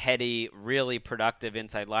of that heady, really productive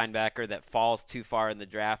inside linebacker that falls too far in the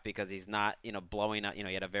draft because he's not, blowing up.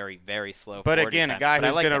 He had a very, very slow 40 But again, time. a guy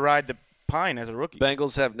who's going to ride the pine as a rookie.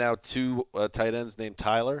 Bengals have now 2 tight ends named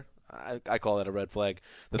Tyler. I call that a red flag.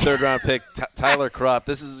 The third-round pick, Tyler Kroft.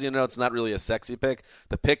 This is, it's not really a sexy pick.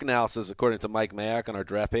 The pick analysis, according to Mike Mayock on our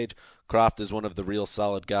draft page, Kroft is one of the real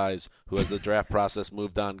solid guys who, as the draft process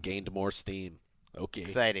moved on, gained more steam. Okay.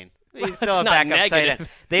 Exciting. He's still a backup tight end.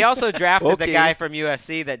 They also drafted the guy from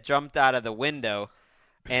USC that jumped out of the window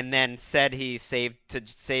and then said he saved to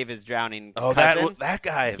save his drowning cousin. Oh, that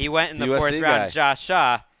guy. He went in the USC fourth round, guy. Josh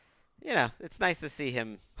Shaw. It's nice to see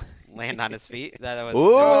him land on his feet.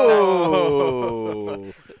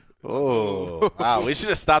 Oh, wow! We should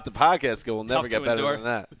have stopped the podcast. We'll never get better than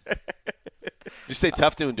that. Did you say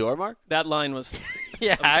tough to endure, Mark? That line was.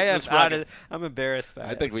 Yeah, I'm embarrassed by it.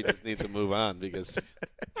 I think we just need to move on because.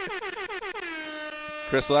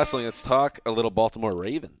 Chris Wessling, let's talk a little Baltimore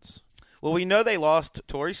Ravens. Well, we know they lost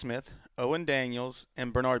Torrey Smith, Owen Daniels,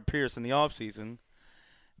 and Bernard Pierce in the offseason.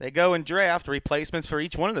 They go and draft replacements for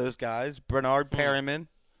each one of those guys. Brashad Perriman,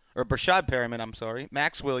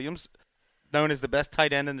 Max Williams, known as the best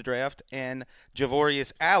tight end in the draft, and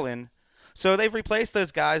Javorius Allen. So they've replaced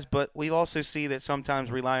those guys, but we also see that sometimes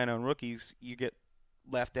relying on rookies, you get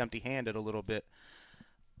left empty-handed a little bit.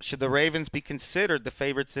 Should the Ravens be considered the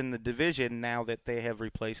favorites in the division now that they have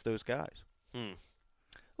replaced those guys?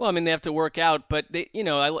 Well, I mean, they have to work out, but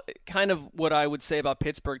kind of what I would say about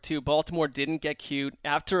Pittsburgh too. Baltimore didn't get cute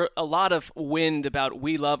after a lot of wind about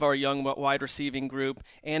we love our young wide receiving group,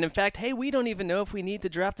 and in fact, hey, we don't even know if we need to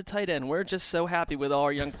draft a tight end. We're just so happy with all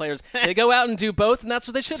our young players. They go out and do both, and that's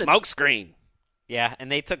what they should have. Smoke screen. Yeah,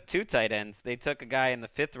 and they took 2 tight ends. They took a guy in the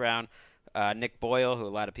 5th round, Nick Boyle, who a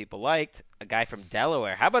lot of people liked, a guy from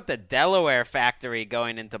Delaware. How about the Delaware factory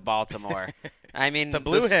going into Baltimore? I mean, the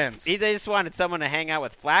Blue Hens. They just wanted someone to hang out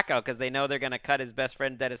with Flacco because they know they're going to cut his best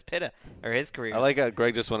friend Dennis Pitta, or his career. I like how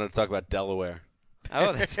Greg just wanted to talk about Delaware.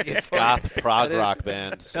 Oh, that's a good goth prog rock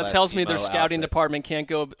band. That tells me their emo scouting outfit. department can't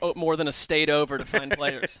go more than a state over to find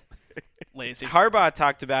players. Lazy. Harbaugh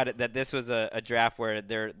talked about it, that this was a draft where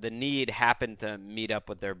the need happened to meet up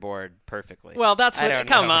with their board perfectly. Well, that's what.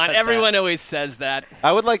 Come on, everyone always says that.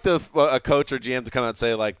 I would like a coach or GM to come out and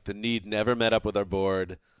say, like, the need never met up with our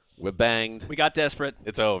board. We're banged. We got desperate.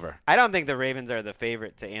 It's over. I don't think the Ravens are the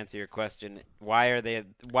favorite, to answer your question. Why would they have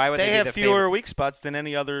be the fewer favorite? weak spots than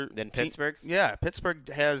any other Than Pittsburgh? Yeah, Pittsburgh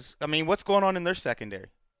has. I mean, what's going on in their secondary?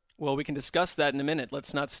 Well, we can discuss that in a minute.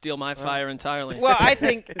 Let's not steal my fire entirely. Well, I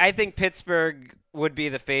think Pittsburgh would be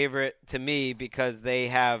the favorite to me because they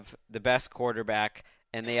have the best quarterback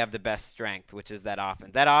and they have the best strength, which is that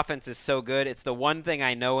offense. That offense is so good. It's the one thing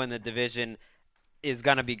I know in the division is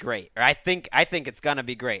going to be great. Or I think it's going to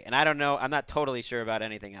be great. And I don't know. I'm not totally sure about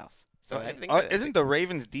anything else. So I think isn't the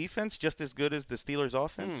Ravens' defense just as good as the Steelers'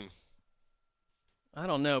 offense? I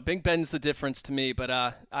don't know. Big Ben's the difference to me, but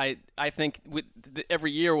I think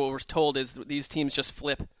every year what we're told is these teams just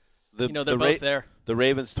flip. They're both there. The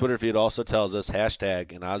Ravens' Twitter feed also tells us,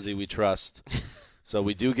 hashtag, in Ozzie we trust. So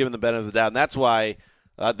we do give them the benefit of the doubt. And that's why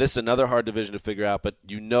this is another hard division to figure out, but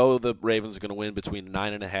the Ravens are going to win between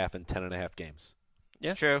 9.5 and 10.5 games.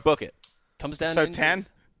 Yeah, true. Book it. Comes down So to 10?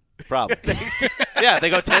 Probably. Yeah, they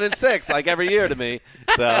go 10-6 like every year to me.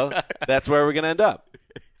 So that's where we're going to end up.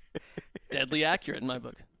 Deadly accurate in my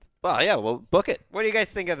book. Well, yeah, well, book it. What do you guys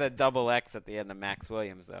think of the double X at the end of Max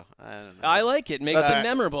Williams, though? I don't know. I like it. Makes it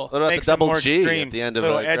memorable. What about Makes the it double more G extreme, at the end of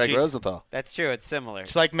little Greg edgy. Rosenthal? That's true. It's similar.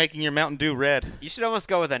 It's like making your Mountain Dew red. You should almost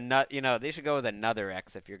go with a nut. They should go with another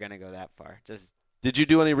X if you're going to go that far. Just Did you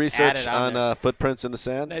do any research it on on footprints in the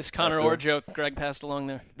sand? Nice Connor Orr joke Greg passed along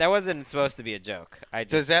there. that wasn't supposed to be a joke.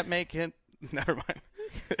 Does that make him? Never mind.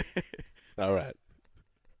 All right.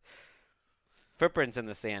 Footprints in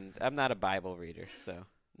the sand. I'm not a Bible reader, so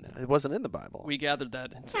no. It wasn't in the Bible. We gathered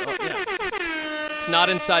that. It's not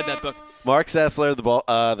inside that book. Mark Sessler,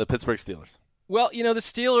 the Pittsburgh Steelers. Well, the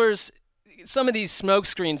Steelers, some of these smoke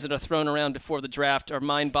screens that are thrown around before the draft are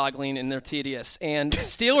mind-boggling and they're tedious. And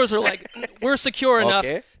Steelers are like, we're secure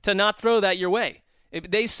enough to not throw that your way.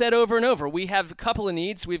 They said over and over, we have a couple of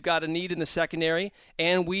needs. We've got a need in the secondary,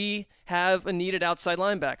 and we have a needed outside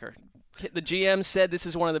linebacker. The GM said this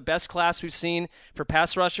is one of the best class we've seen for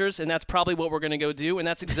pass rushers, and that's probably what we're going to go do, and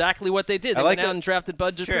that's exactly what they did. They went out and drafted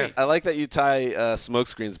Bud Dupree. I like that you tie smoke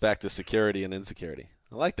screens back to security and insecurity.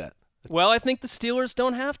 I like that. Well, I think the Steelers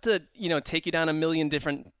don't have to, take you down a million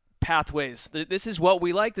different pathways. This is what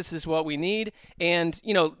we like. This is what we need. And,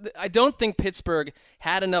 I don't think Pittsburgh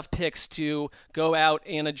had enough picks to go out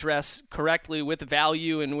and address correctly with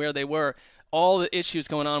value and where they were all the issues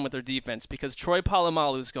going on with their defense because Troy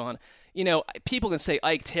Polamalu's gone. People can say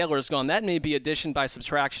Ike Taylor's gone. That may be addition by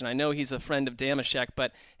subtraction. I know he's a friend of Damashek,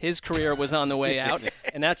 but his career was on the way out.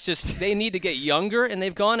 And that's just, they need to get younger, and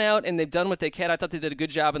they've gone out and they've done what they can. I thought they did a good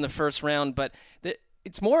job in the first round, but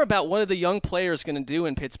it's more about what are the young players going to do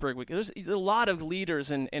in Pittsburgh. There's a lot of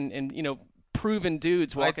leaders and proven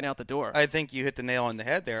dudes walking out the door. I think you hit the nail on the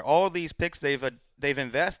head there. All of these picks they've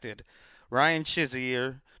invested. Ryan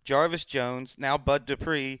Shazier, Jarvis Jones, now Bud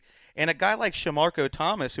Dupree, and a guy like Shamarko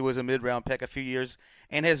Thomas, who was a mid-round pick a few years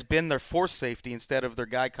and has been their force safety instead of their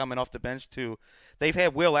guy coming off the bench too. They've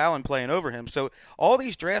had Will Allen playing over him. So all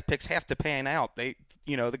these draft picks have to pan out. The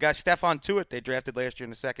guy Stephon Tuitt they drafted last year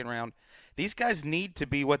in the second round. These guys need to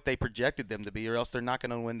be what they projected them to be, or else they're not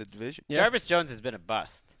going to win the division. Yeah. Jarvis Jones has been a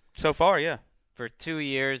bust. So far, yeah. For 2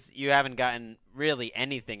 years, you haven't gotten really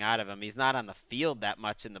anything out of him. He's not on the field that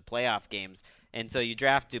much in the playoff games. And so you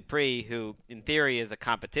draft Dupree, who in theory is a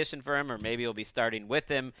competition for him, or maybe he'll be starting with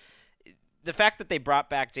him. The fact that they brought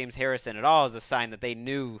back James Harrison at all is a sign that they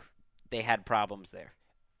knew they had problems there.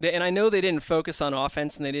 And I know they didn't focus on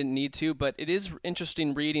offense and they didn't need to, but it is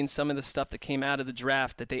interesting reading some of the stuff that came out of the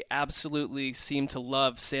draft that they absolutely seem to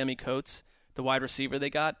love Sammy Coates, the wide receiver they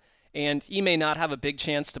got. And he may not have a big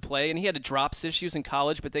chance to play, and he had drops issues in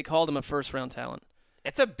college, but they called him a first-round talent.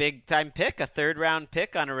 It's a big-time pick, a third-round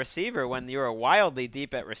pick on a receiver when you're wildly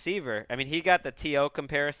deep at receiver. I mean, he got the T.O.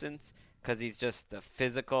 comparisons because he's just a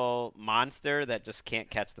physical monster that just can't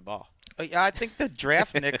catch the ball. Yeah, I think the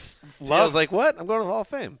draftniks I was like, what? I'm going to the Hall of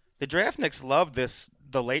Fame. The draftniks love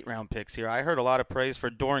the late-round picks here. I heard a lot of praise for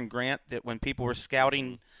Doran Grant, that when people were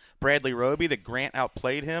scouting Bradley Roby, that Grant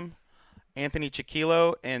outplayed him. Anthony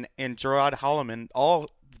Chiquilo and Gerard Holloman,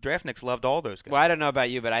 all draftniks loved all those guys. Well, I don't know about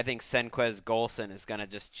you, but I think Senquez Golson is going to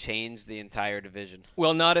just change the entire division.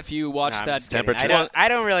 Well, not if you watch that temperature. I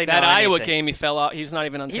don't really know that Iowa anything. game. He fell out. He's not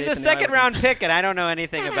even on. He's a second-round pick, and I don't know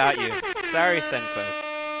anything about you. Sorry, Senquez.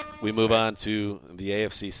 We move on to the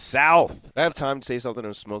AFC South. I have time to say something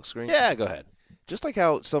on Smokescreen? Yeah, go ahead. Just like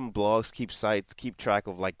how some blogs keep track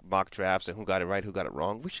of like mock drafts and who got it right, who got it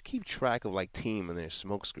wrong, we should keep track of like team and their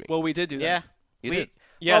Smokescreen. Well, we did do that. Yeah. You did?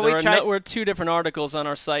 Yeah, well, there were 2 different articles on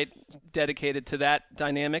our site dedicated to that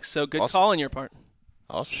dynamic, so good call on your part.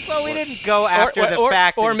 Awesome. Well, we didn't go after the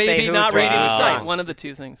fact or and maybe say who's not reading right. the site. One of the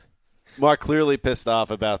 2 things. Mark clearly pissed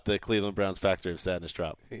off about the Cleveland Browns factor of sadness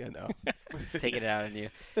drop. Yeah, no. Taking it out on you.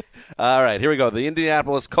 All right, here we go. The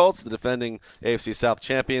Indianapolis Colts, the defending AFC South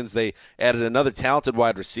champions, they added another talented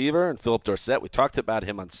wide receiver, and Philip Dorsett. We talked about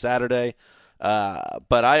him on Saturday.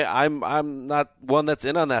 But I'm not one that's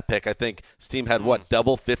in on that pick. I think this team had,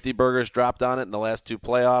 double 50 burgers dropped on it in the last 2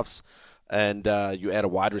 playoffs, and you add a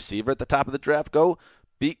wide receiver at the top of the draft.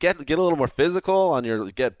 Get a little more physical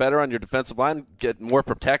get better on your defensive line, get more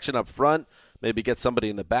protection up front, maybe get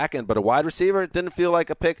somebody in the back end. But a wide receiver, it didn't feel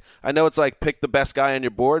like a pick. I know it's like pick the best guy on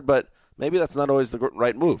your board, but maybe that's not always the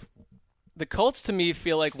right move. The Colts, to me,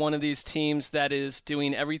 feel like one of these teams that is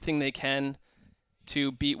doing everything they can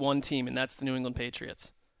to beat one team, and that's the New England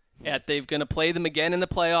Patriots. They're going to play them again in the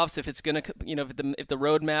playoffs if it's going to, if the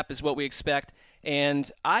roadmap is what we expect.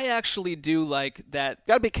 And I actually do like that.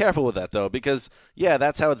 Got to be careful with that though, because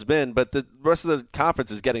that's how it's been. But the rest of the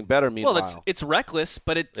conference is getting better. Meanwhile, well, it's reckless,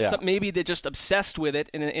 but maybe they're just obsessed with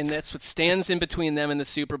it, and that's what stands in between them and the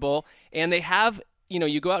Super Bowl. And they have,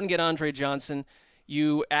 you go out and get Andre Johnson.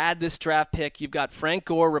 You add this draft pick. You've got Frank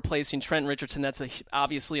Gore replacing Trent Richardson. That's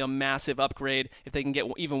obviously a massive upgrade if they can get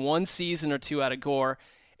even 1 season or 2 out of Gore.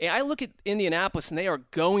 And I look at Indianapolis, and they are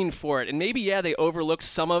going for it. And maybe, they overlooked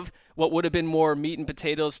some of what would have been more meat and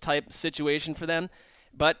potatoes type situation for them.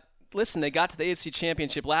 But listen, they got to the AFC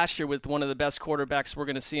Championship last year with one of the best quarterbacks we're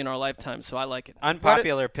going to see in our lifetime, so I like it.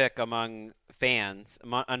 Unpopular pick among fans,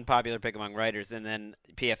 unpopular pick among writers, and then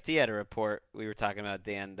PFT had a report we were talking about,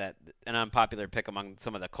 Dan, that an unpopular pick among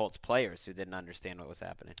some of the Colts players who didn't understand what was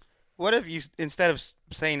happening. What if you, instead of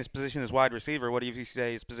saying his position is wide receiver, what if you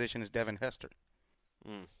say his position is Devin Hester?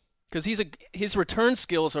 Because his return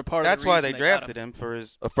skills are part of the reason That's why they drafted him for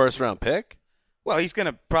a first-round pick? Well, he's going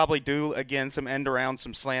to probably do, again, some end-around,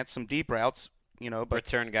 some slants, some deep routes, but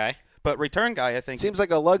return guy. But return guy, I think. Seems like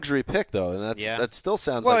a luxury pick, though, and that still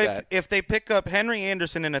sounds like that. If they pick up Henry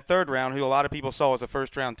Anderson in the 3rd round, who a lot of people saw as a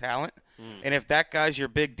first-round talent, and if that guy's your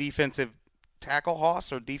big defensive tackle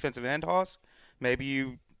hoss or defensive end hoss, maybe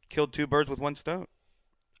you killed 2 birds with 1 stone.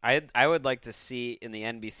 I would like to see in the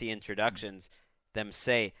NBC introductions them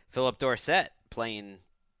say Philip Dorsett playing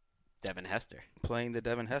Devin Hester. Playing the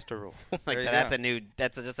Devin Hester role.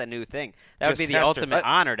 That's just a new thing. That would be the ultimate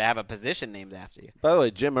honor to have a position named after you. By the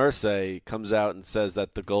way, Jim Irsay comes out and says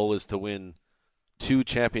that the goal is to win 2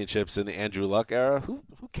 championships in the Andrew Luck era. Who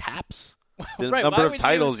caps the number of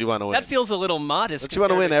titles you want to win? That feels a little modest. Don't you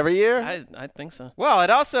want to win every year? I think so. Well, it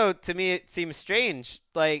also, to me, it seems strange.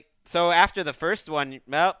 So after the first one,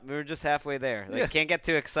 we were just halfway there. Can't get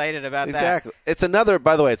too excited about that. Exactly.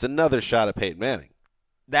 By the way, it's another shot at Peyton Manning.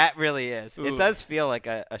 That really is. Ooh. It does feel like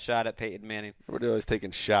a shot at Peyton Manning. Everybody always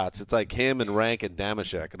taking shots. It's like him and Rank and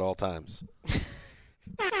Damashek at all times.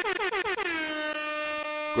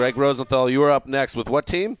 Greg Rosenthal, you are up next with what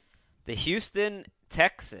team? The Houston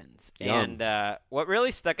Texans. Yum. And what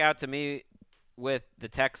really stuck out to me with the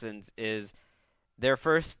Texans is their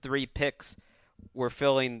first 3 picks were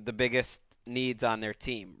filling the biggest needs on their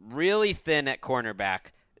team. Really thin at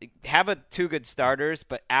cornerback. Have 2 good starters,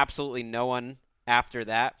 but absolutely no one after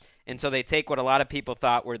that. And so they take what a lot of people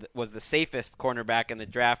thought was the safest cornerback in the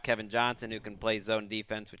draft, Kevin Johnson, who can play zone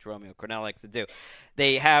defense, which Romeo Cornell likes to do.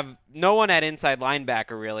 They have no one at inside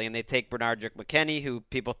linebacker, really, and they take Bernardrick McKinney, who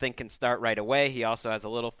people think can start right away. He also has a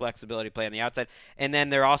little flexibility to play on the outside. And then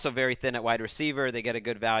they're also very thin at wide receiver. They get a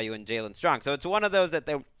good value in Jalen Strong. So it's one of those that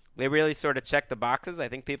they really sort of check the boxes. I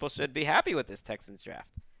think people should be happy with this Texans draft.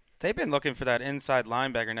 They've been looking for that inside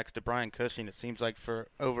linebacker next to Brian Cushing, it seems like, for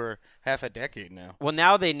over half a decade now. Well,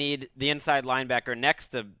 now they need the inside linebacker next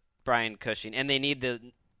to Brian Cushing, and they need the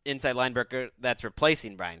inside linebacker that's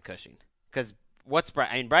replacing Brian Cushing. Because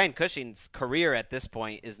Brian Cushing's career at this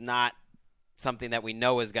point is not something that we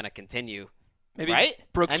know is going to continue. Maybe right?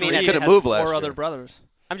 Brooks Reed he could've has moved 4 last other year. brothers.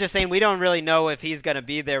 I'm just saying we don't really know if he's going to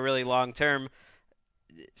be there really long term.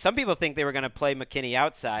 Some people think they were going to play McKinney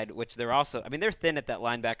outside, which they're also – I mean, they're thin at that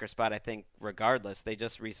linebacker spot, I think, regardless. They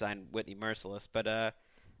just re-signed Whitney Merciless. But I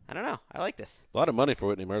don't know. I like this. A lot of money for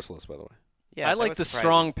Whitney Merciless, by the way. Yeah, I that like was the surprising.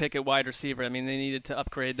 strong pick at wide receiver. I mean, they needed to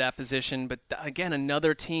upgrade that position. But again,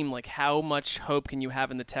 another team, like how much hope can you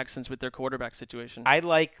have in the Texans with their quarterback situation? I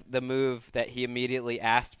like the move that he immediately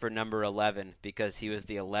asked for number 11 because he was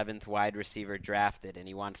the 11th wide receiver drafted, and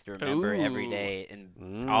he wants to remember every day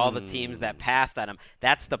and all the teams that passed on him.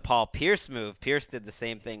 That's the Paul Pierce move. Pierce did the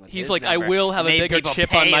same thing with He's his like, number. I will have a Made bigger people chip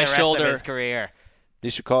pay on my the rest shoulder. of his career. He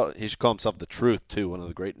should call himself the Truth, too, one of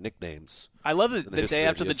the great nicknames. I love it. in the The history day of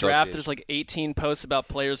after the the draft, association. there's like 18 posts about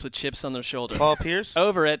players with chips on their shoulder. Paul Pierce?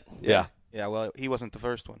 Over it. Yeah. Yeah, well, he wasn't the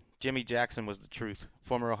first one. Jimmy Jackson was the truth.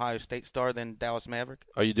 Former Ohio State star, then Dallas Maverick.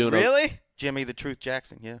 Are you doing Really? Jimmy the Truth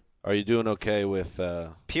Jackson, yeah. Are you doing okay with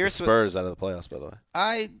Pierce the Spurs out of the playoffs, by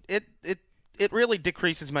the way? It really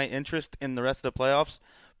decreases my interest in the rest of the playoffs,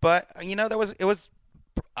 but it was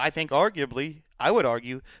I think arguably, I would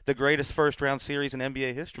argue, the greatest first-round series in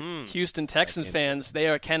NBA history. Houston Texans fans,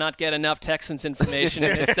 they cannot get enough Texans information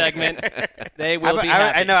in this segment. They will be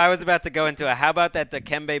happy. I know. I was about to go into how about that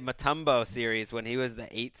Dikembe Mutombo series when he was the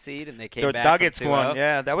 8th seed and they came The back Nuggets from 2-0? won.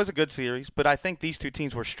 Yeah, that was a good series, but I think these 2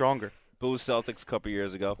 teams were stronger. Bulls Celtics a couple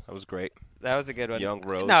years ago. That was great. That was a good one. Young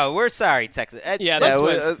Rose. No, we're sorry, Texas. Yeah,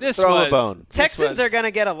 this throw was a bone. Texans are going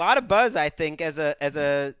to get a lot of buzz, I think, as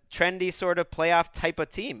a trendy sort of playoff type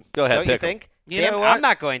of team. Go ahead, Don't you pick 'em. think? You know what? I'm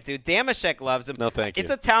not going to. Damashek loves him. No, thank you.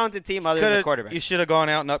 It's a talented team other than the quarterback. You should have gone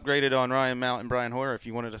out and upgraded on Ryan Mount and Brian Hoyer if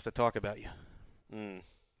you wanted us to talk about you.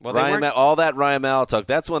 Well, they weren't- all that Ryan Mallett talk,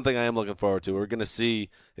 that's one thing I am looking forward to. We're going to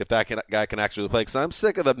see if that guy can actually play, because I'm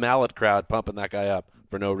sick of the Mallett crowd pumping that guy up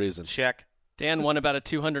for no reason. Check. Dan won about a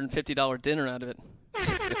 $250 dinner out of it.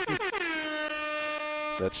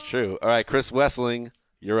 That's true. All right, Chris Wessling,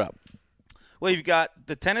 you're up. Well, you've got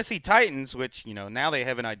the Tennessee Titans, which, now they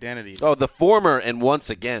have an identity. Oh, the former and once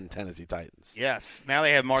again Tennessee Titans. Yes. Now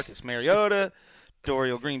they have Marcus Mariota,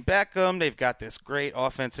 Dorial Green-Beckham. They've got this great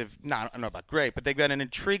offensive – I don't know about great, but they've got an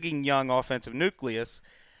intriguing young offensive nucleus.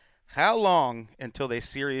 How long until they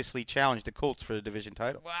seriously challenge the Colts for the division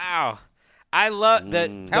title? Wow. I love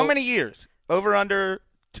that. How many years? Over, under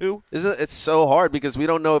 2? It's so hard because we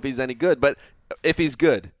don't know if he's any good, but if he's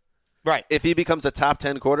good. Right. If he becomes a top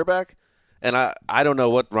 10 quarterback, and I don't know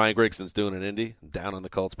what Ryan Grigson's doing in Indy, down on the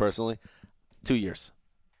Colts personally, 2 years.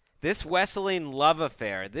 This Wesleyan love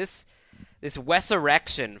affair, this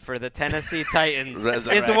Wes-erection for the Tennessee Titans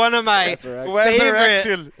is one of my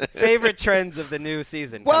favorite trends of the new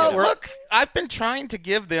season. Well, look, I've been trying to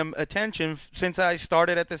give them attention since I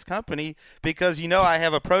started at this company because, I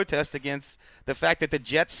have a protest against the fact that the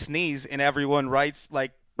Jets sneeze and everyone writes,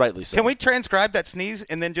 like, rightly so. Can we transcribe that sneeze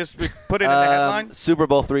and then just put it in the headline? Super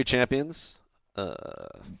Bowl III champions.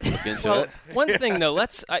 Look into it. One thing, though,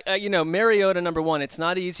 Mariota, number one, it's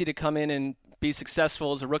not easy to come in and be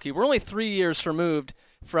successful as a rookie. We're only 3 years removed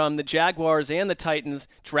from the Jaguars and the Titans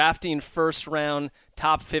drafting first-round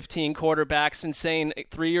top 15 quarterbacks and saying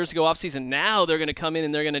 3 years ago offseason, now they're going to come in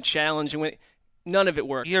and they're going to challenge and win. None of it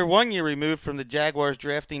worked. You're 1 year removed from the Jaguars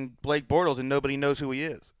drafting Blake Bortles and nobody knows who he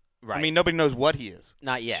is. Right. I mean, nobody knows what he is.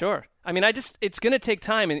 Not yet. Sure. I mean, it's going to take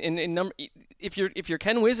time. If you're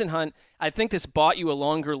Ken Wisenhunt, I think this bought you a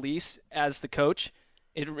longer lease as the coach.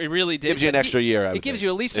 It really did. Gives you an extra year. It gives you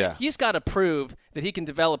at least he's got to prove that he can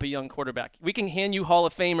develop a young quarterback. We can hand you Hall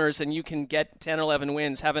of Famers and you can get 10 or 11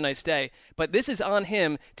 wins. Have a nice day. But this is on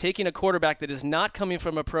him taking a quarterback that is not coming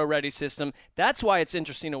from a pro-ready system. That's why it's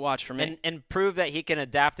interesting to watch for me. And prove that he can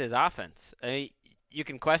adapt his offense. I mean, you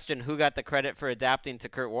can question who got the credit for adapting to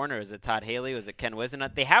Kurt Warner. Was it Todd Haley? Was it Ken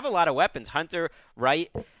Wisenhunt? They have a lot of weapons. Hunter, Wright,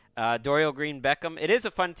 Dorial Green, Beckham. It is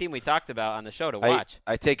a fun team we talked about on the show to watch.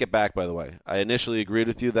 I take it back, by the way. I initially agreed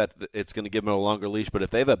with you that it's going to give them a longer leash, but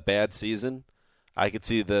if they have a bad season, I could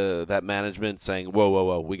see that management saying,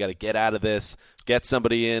 whoa, we got to get out of this, get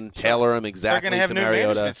somebody in, tailor them exactly to Mariota. They're going to have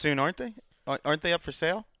new management soon, aren't they? Aren't they up for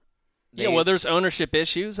sale? Yeah, well, there's ownership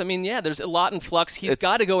issues. I mean, there's a lot in flux. He's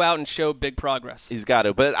got to go out and show big progress. He's got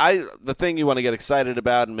to. But the thing you want to get excited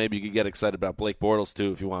about, and maybe you could get excited about Blake Bortles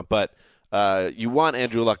too if you want, but you want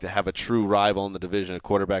Andrew Luck to have a true rival in the division at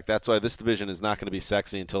quarterback. That's why this division is not going to be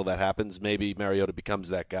sexy until that happens. Maybe Mariota becomes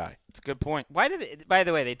that guy. It's a good point. By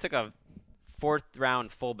the way, they took a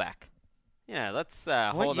 4th-round fullback. Yeah, let's hold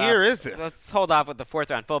off. What year is this? Let's hold off with the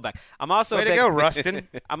 4th-round fullback. I'm also Way to go, Rustin.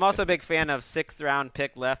 I'm also a big fan of 6th-round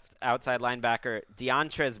pick left outside linebacker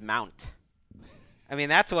DeAndres Mount. I mean,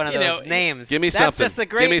 that's one of those names. Give me that's something. That's just a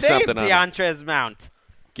great name, DeAndres Mount.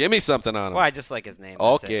 Give me something on him. Well, I just like his name.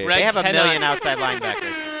 Okay. They have a million outside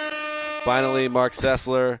linebackers. Finally, Mark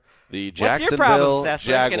Sessler, the What's your problem, Jacksonville Sessler?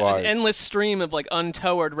 Jaguars. An endless stream of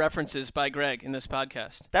untoward references by Greg in this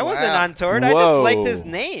podcast. That wasn't untoward. I just liked his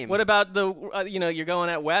name. What about the you're going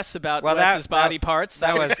at Wes about Wes's body parts?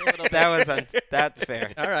 That's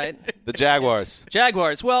fair. All right. The Jaguars.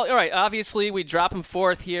 Jaguars. Well, all right. Obviously, we drop them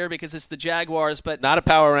 4th here because it's the Jaguars, but not a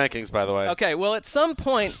power rankings, by the way. Okay. Well, at some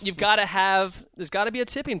point, there's got to be a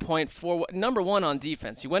tipping point for number one on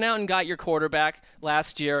defense. You went out and got your quarterback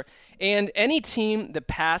last year. And any team that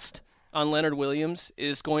passed on Leonard Williams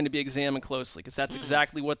is going to be examined closely because that's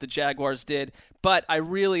exactly what the Jaguars did. But I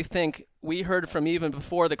really think we heard from even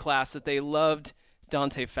before the class that they loved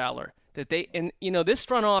Dante Fowler. This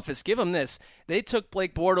front office, give them this. They took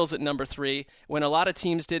Blake Bortles at number 3 when a lot of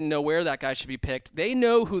teams didn't know where that guy should be picked. They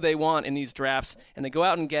know who they want in these drafts, and they go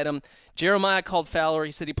out and get him. Jeremiah called Fowler.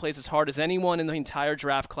 He said he plays as hard as anyone in the entire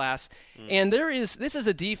draft class. And this is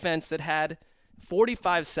a defense that had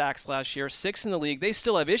 45 sacks last year, 6 in the league. They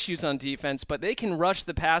still have issues on defense, but they can rush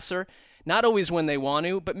the passer, not always when they want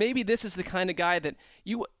to, but maybe this is the kind of guy that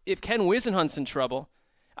if Ken Wisenhunt's in trouble,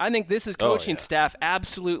 I think this coaching staff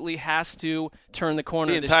absolutely has to turn the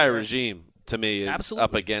corner. The entire regime, to me, is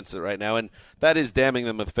up against it right now, and that is damning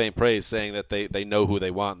them with faint praise, saying that they know who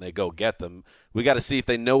they want and they go get them. We got to see if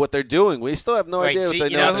they know what they're doing. We still have no idea what they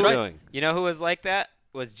know what they're doing. You know who was like that?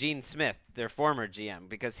 Was Gene Smith, their former GM,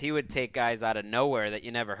 because he would take guys out of nowhere that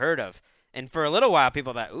you never heard of. And for a little while,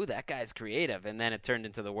 people thought, ooh, that guy's creative. And then it turned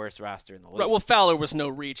into the worst roster in the league. Right, well, Fowler was no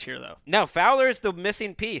reach here, though. No, Fowler is the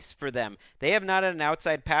missing piece for them. They have not had an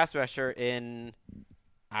outside pass rusher in,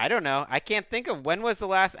 I don't know. I can't think of when was the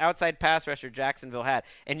last outside pass rusher Jacksonville had.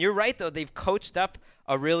 And you're right, though. They've coached up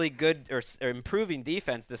a really good or improving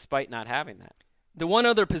defense despite not having that. The one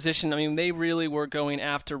other position, I mean, they really were going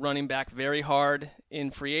after running back very hard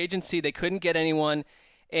in free agency. They couldn't get anyone.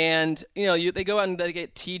 And, they go out and they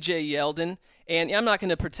get T.J. Yeldon. And I'm not going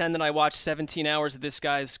to pretend that I watched 17 hours of this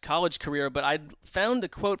guy's college career, but I found a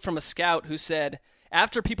quote from a scout who said,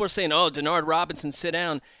 after people are saying, oh, Denard Robinson, sit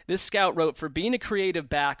down, this scout wrote, for being a creative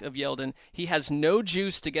back of Yeldon, he has no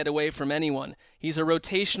juice to get away from anyone. He's a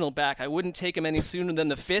rotational back. I wouldn't take him any sooner than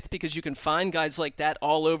the 5th because you can find guys like that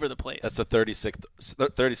all over the place. That's a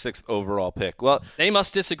 36th overall pick. Well, they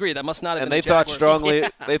must disagree. That must not have been the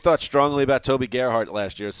Jaguars. They thought strongly about Toby Gerhart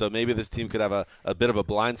last year, so maybe this team could have a bit of a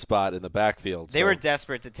blind spot in the backfield. They were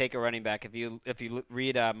desperate to take a running back. If you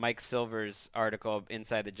read Mike Silver's article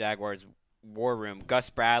Inside the Jaguars War Room, Gus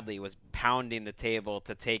Bradley was pounding the table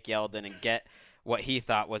to take Yeldon and get what he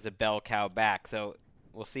thought was a bell cow back. So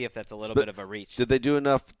we'll see if that's a little bit of a reach. Did they do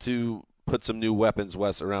enough to put some new weapons,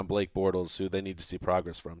 Wes, around Blake Bortles, who they need to see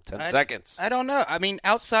progress from? 10 seconds. I don't know. I mean,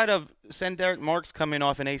 outside of Derek Marks coming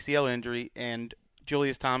off an ACL injury and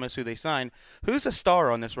Julius Thomas, who they signed, who's a star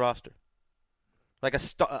on this roster?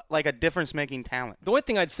 Like a difference-making talent. The one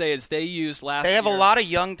thing I'd say is they use last They have year. a lot of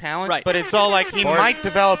young talent, right. But it's all like he might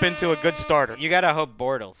develop into a good starter. You got to hope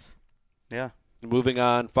Bortles. Yeah. Moving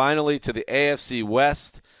on, finally, to the AFC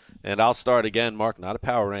West. And I'll start again, Mark, not a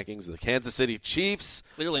power rankings. The Kansas City Chiefs.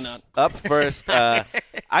 Clearly not. Up first. I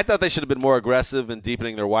thought they should have been more aggressive in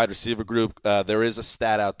deepening their wide receiver group. There is a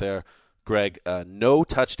stat out there, Greg, no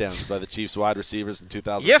touchdowns by the Chiefs wide receivers in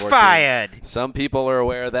 2014. You're fired. Some people are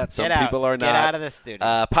aware of that. Some people are not. Get out of the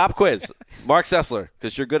studio. Pop quiz. Mark Sessler,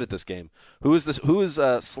 because you're good at this game. Who is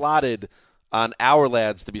slotted on our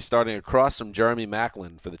lads to be starting across from Jeremy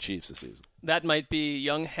Maclin for the Chiefs this season? That might be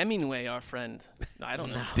young Hemingway, our friend. I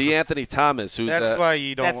don't know. DeAnthony Thomas, who's That's why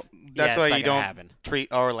you don't. That's why you don't happen.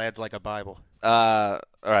 treat our lads like a Bible. all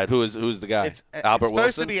right, who's the guy? It's Albert supposed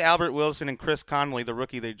Wilson? to be Albert Wilson, and Chris Conley, the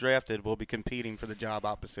rookie they drafted, will be competing for the job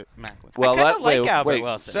opposite Macklin. Well, I kind of like wait, Albert wait.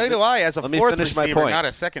 Wilson. So do I, as a Let me fourth finish receiver, my point. not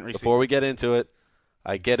a second receiver. Before we get into it,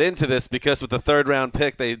 I get into this because with the third-round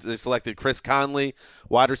pick, they selected Chris Conley,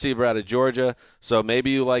 wide receiver out of Georgia. So maybe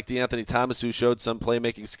you like DeAnthony Thomas, who showed some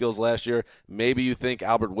playmaking skills last year. Maybe you think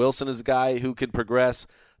Albert Wilson is a guy who can progress.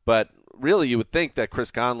 But really, you would think that Chris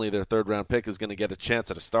Conley, their third-round pick, is going to get a chance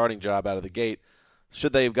at a starting job out of the gate.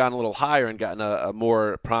 Should they have gone a little higher and gotten a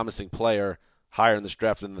more promising player higher in this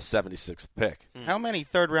draft than the 76th pick? How many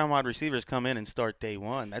third-round wide receivers come in and start day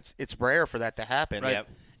one? It's rare for that to happen. Right. Yep.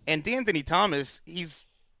 And DeAnthony Thomas, he's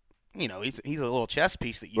a little chess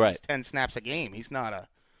piece that uses Right. 10 snaps a game. He's not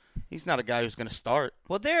a guy who's going to start.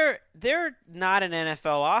 Well, they're not an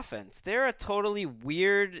NFL offense. They're a totally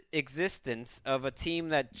weird existence of a team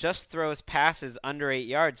that just throws passes under 8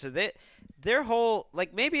 yards. So their whole,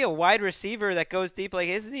 like, maybe a wide receiver that goes deep, like,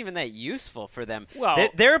 isn't even that useful for them. Well,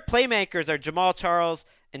 their playmakers are Jamal Charles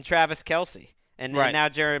and Travis Kelce, and Right. now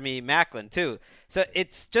Jeremy Maclin too. So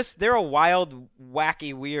it's just they're a wild,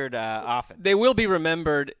 wacky, weird offense. They will be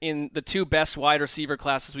remembered in the two best wide receiver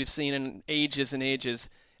classes we've seen in ages and ages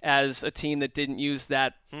as a team that didn't use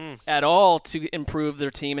that at all to improve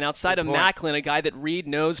their team. And outside of point. Maclin, a guy that Reed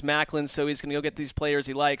knows Maclin, so he's going to go get these players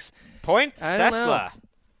he likes. Points, I don't know. Tesla.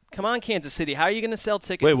 Come on, Kansas City. How are you going to sell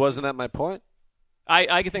tickets? Wait, wasn't that my point?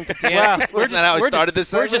 I think that Dan. Well, Wasn't that how I started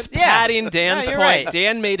this We're segment? just padding Dan's No, point. you're right.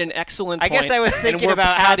 Dan made an excellent I point. guess I was and thinking we're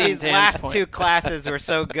about how padding these Dan's last point. two classes were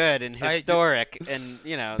so good and historic, and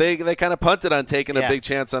They kind of punted on taking a Yeah. big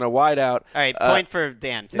chance on a wideout. All right, point for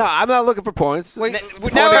Dan, too. No, I'm not looking for points. Now Now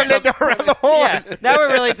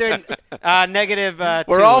we're really doing negative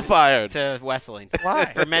We're 2 all fired. to Wesseling.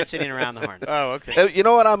 Why? For mentioning around the horn. Oh, okay. You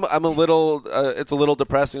know what? I'm a little. It's a little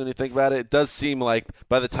depressing when you think about it. It does seem like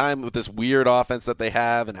by the time with this weird offense that they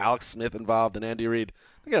have and Alex Smith involved and Andy Reid,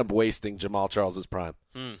 they're gonna be wasting Jamal Charles's prime.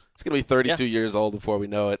 It's gonna be 32 years old before we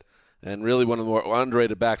know it, and really one of the more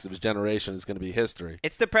underrated backs of his generation is gonna be history.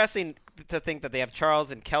 It's depressing to think that they have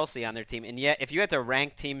Charles and Kelce on their team, and yet if you had to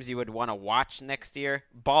rank teams you would want to watch next year,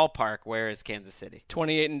 ballpark, where is Kansas City?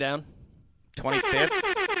 28 and down. 25th.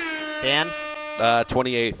 Dan?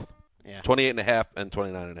 28th, Yeah. 28.5 and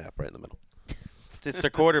 29.5, right in the middle. It's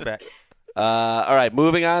their quarterback. All right,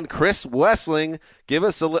 moving on. Chris Wessling, give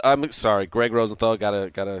us a. I'm sorry, Greg Rosenthal. Gotta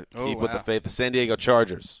keep with the faith. The San Diego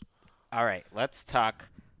Chargers. All right, let's talk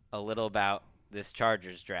a little about this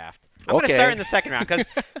Chargers draft. I'm going to Okay. start in the second round because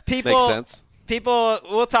people. Makes sense. People,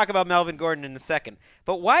 we'll talk about Melvin Gordon in a second.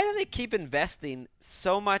 But why do they keep investing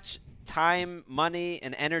so much time, money,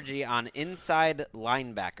 and energy on inside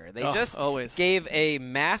linebacker? They just always gave a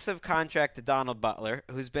massive contract to Donald Butler,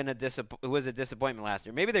 who was a disappointment last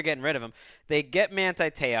year. Maybe they're getting rid of him. They get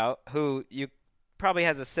Manti Te'o, who you probably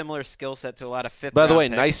has a similar skill set to a lot of fifth. By the way,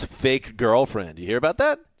 round picks. nice fake girlfriend. You hear about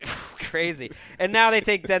that? Crazy. And now they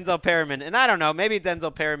take Denzel Perriman. And I don't know, maybe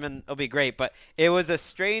Denzel Perriman will be great, but it was a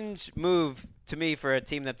strange move to me for a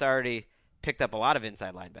team that's already picked up a lot of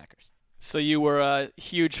inside linebackers. So you were a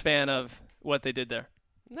huge fan of what they did there?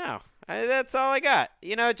 No. That's all I got.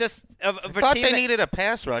 You know, just I thought they needed a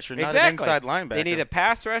pass rusher, not an inside linebacker. They need a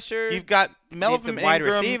pass rusher. You've got Melvin some wide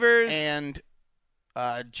Ingram receivers. and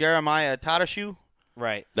Jeremiah Tadashu.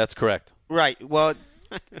 Right. That's correct. Right. Well,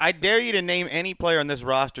 I dare you to name any player on this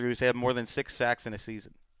roster who's had more than 6 sacks in a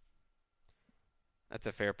season. That's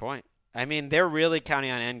a fair point. I mean, they're really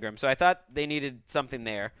counting on Ingram, so I thought they needed something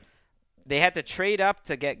there. They had to trade up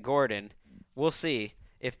to get Gordon. We'll see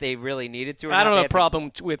if they really needed to or I not. don't They have had a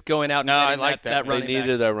problem with going out and No, I getting like that They running needed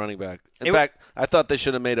back. that running back. In fact, I thought they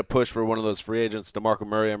should have made a push for one of those free agents. DeMarco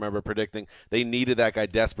Murray, I remember predicting. They needed that guy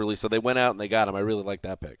desperately, so they went out and they got him. I really like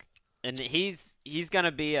that pick. And he's going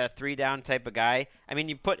to be a 3-down type of guy. I mean,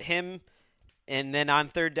 you put him, and then on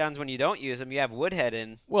third downs when you don't use him, you have Woodhead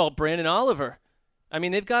in. Well, Brandon Oliver. I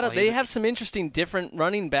mean, they've got Well, they have some interesting different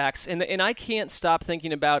running backs, and I can't stop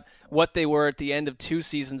thinking about what they were at the end of 2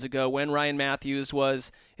 seasons ago when Ryan Matthews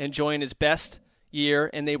was enjoying his best year,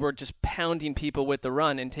 and they were just pounding people with the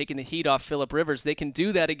run and taking the heat off Phillip Rivers. They can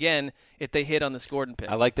do that again if they hit on this Gordon pick.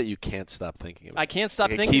 I like that you can't stop thinking about it. I can't stop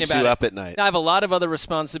Like, thinking it keeps about you it. up at night. I have a lot of other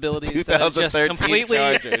responsibilities that I've just 2013 completely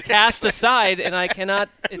Chargers. cast aside, and I can't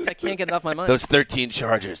get it off my mind. Those 13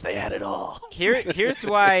 Chargers, they had it all. Here's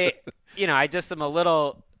why, I just am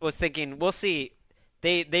was thinking, we'll see.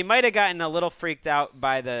 They might have gotten a little freaked out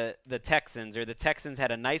by the Texans, or the Texans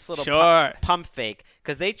had a nice little pump fake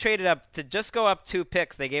because they traded up to just go up 2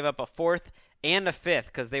 picks. They gave up a 4th and a 5th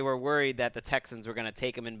because they were worried that the Texans were going to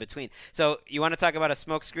take them in between. So you want to talk about a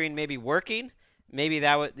smokescreen maybe working? Maybe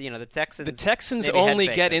that would, the Texans. The Texans only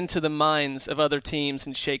get into the minds of other teams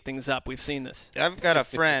and shake things up. We've seen this. I've got a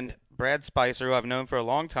friend, Brad Spicer, who I've known for a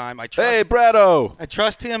long time. Hey, Brado! I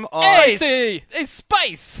trust him on... Hey,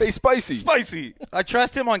 Spice! Hey, Spicy! Spicy! I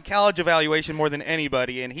trust him on college evaluation more than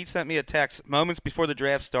anybody, and he sent me a text moments before the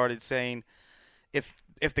draft started saying,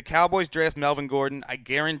 if the Cowboys draft Melvin Gordon, I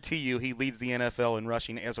guarantee you he leads the NFL in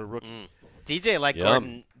rushing as a rookie. DJ liked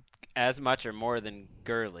Gordon as much or more than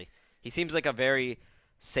Gurley. He seems like a very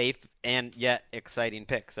safe and yet exciting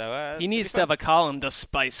pick. So he needs to have a column, the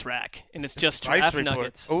Spice Rack, and it's just draft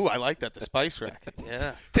nuggets. Oh, I like that, the Spice Rack.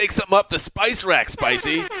 Yeah. Take something up the Spice Rack,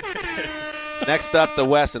 Spicy. Next up, the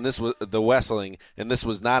West, and this was the Westling, and this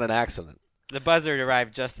was not an accident. The buzzard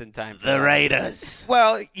arrived just in time. The Raiders.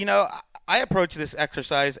 Well, I approach this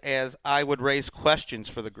exercise as I would raise questions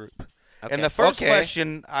for the group. Okay. And the first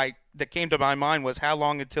question that came to my mind was how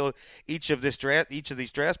long until each of these draft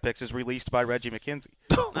picks is released by Reggie McKenzie.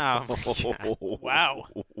 Oh, wow.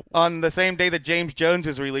 On the same day that James Jones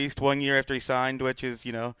is released 1 year after he signed, which is,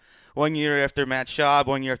 1 year after Matt Schaub,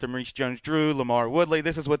 1 year after Maurice Jones-Drew, Lamar Woodley.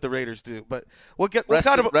 This is what the Raiders do. But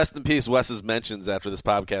rest in peace, Wes's mentions after this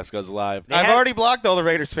podcast goes live. I've already blocked all the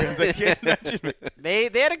Raiders fans. They can't mention me.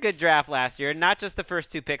 They had a good draft last year, not just the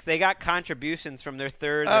first 2 picks. They got contributions from their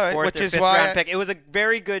 3rd, their 4th, or 5th round pick. It was a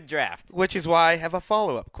very good draft. Which is why I have a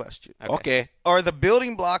follow-up question. Okay. Are the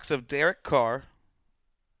building blocks of Derek Carr,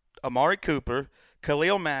 Amari Cooper,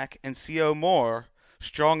 Khalil Mack, and C.O. Moore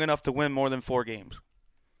strong enough to win more than 4 games?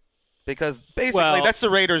 Because basically that's the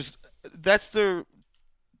Raiders' that's their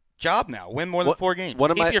job now. Win more than 4 games.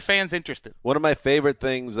 Keep your fans interested. One of my favorite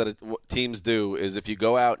things that teams do is if you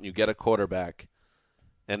go out and you get a quarterback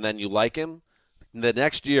and then you like him, the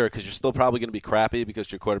next year, because you're still probably going to be crappy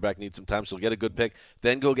because your quarterback needs some time, so you'll get a good pick,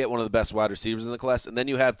 then go get one of the best wide receivers in the class, and then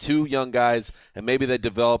you have 2 young guys, and maybe they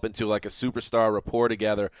develop into like a superstar rapport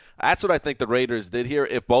together. That's what I think the Raiders did here.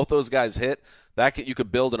 If both those guys hit, you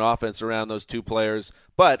could build an offense around those 2 players.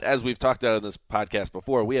 But as we've talked about in this podcast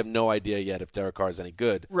before, we have no idea yet if Derek Carr is any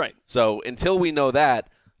good. Right. So until we know that,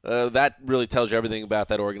 that really tells you everything about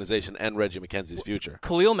that organization and Reggie McKenzie's future.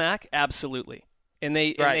 Khalil Mack, absolutely. And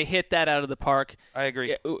they hit that out of the park. I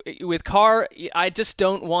agree. With Carr, I just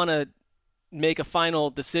don't want to make a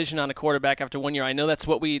final decision on a quarterback after 1 year. I know that's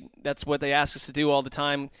what they ask us to do all the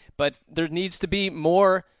time, but there needs to be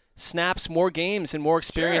more snaps, more games, and more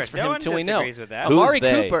experience for him until we know. With that. Amari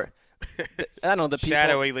Cooper. I don't know, the people.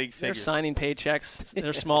 Shadowy league they're figure. signing paychecks.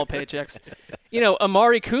 They're small paychecks.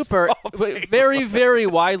 Amari Cooper, very, very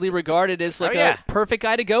widely regarded as like a perfect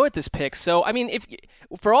guy to go at this pick. So, I mean,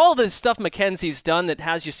 for all the stuff McKenzie's done that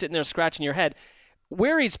has you sitting there scratching your head,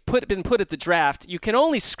 where he's been put at the draft, you can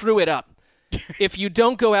only screw it up if you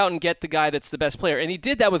don't go out and get the guy that's the best player. And he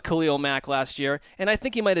did that with Khalil Mack last year, and I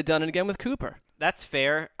think he might have done it again with Cooper. That's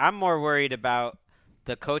fair. I'm more worried about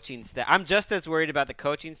the coaching staff. I'm just as worried about the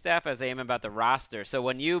coaching staff as I am about the roster. So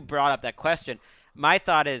when you brought up that question, my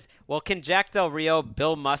thought is, well, can Jack Del Rio,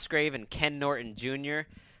 Bill Musgrave, and Ken Norton Jr.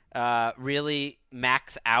 Really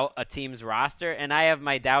max out a team's roster? And I have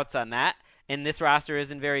my doubts on that. And this roster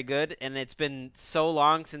isn't very good. And it's been so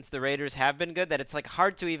long since the Raiders have been good that it's like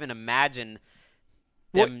hard to even imagine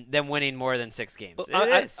them winning more than 6 games.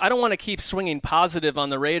 I don't want to keep swinging positive on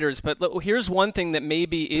the Raiders, but here's one thing that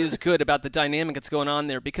maybe is good about the dynamic that's going on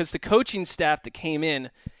there, because the coaching staff that came in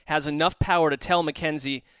has enough power to tell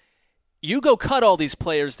McKenzie, you go cut all these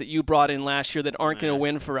players that you brought in last year that aren't going to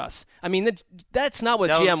win for us. I mean, that's not what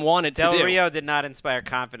GM wanted to do. Del Rio did not inspire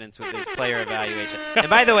confidence with his player evaluation. And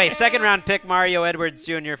by the way, 2nd-round pick Mario Edwards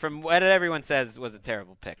Jr., from what everyone says, was a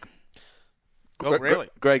terrible pick. Oh, really?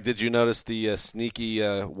 Greg, did you notice the sneaky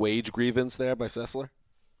wage grievance there by Sessler?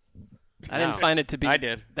 I didn't find it to be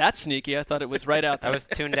that sneaky. I thought it was right out there. I was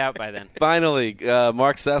tuned out by then. Finally,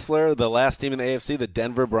 Mark Sessler, the last team in the AFC, the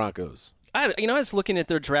Denver Broncos. I was looking at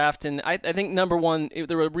their draft, and I think number one,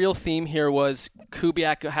 the real theme here was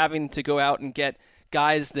Kubiak having to go out and get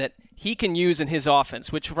guys that he can use in his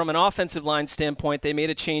offense, which from an offensive line standpoint, they made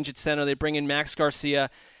a change at center. They bring in Max Garcia,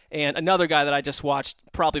 and another guy that I just watched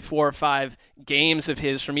probably 4 or 5 games of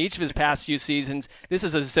his from each of his past few seasons. This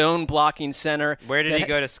is a zone blocking center. Where did he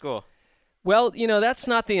go to school? Well, that's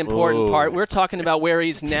not the important part. We're talking about where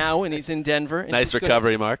he's now, and he's in Denver. And Nice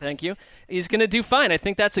recovery, Mark. Thank you. He's going to do fine. I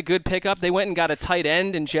think that's a good pickup. They went and got a tight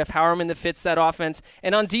end and Jeff Howerman that fits that offense.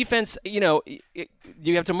 And on defense, you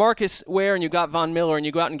have DeMarcus Ware and you got Von Miller and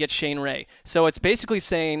you go out and get Shane Ray. So it's basically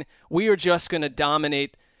saying we are just going to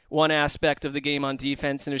dominate one aspect of the game on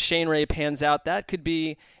defense. And if Shane Ray pans out, that could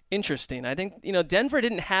be interesting. I think, Denver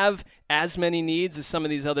didn't have as many needs as some of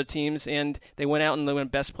these other teams, and they went out and they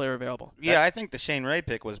went best player available. Yeah, I think the Shane Ray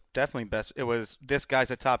pick was definitely best. It was, this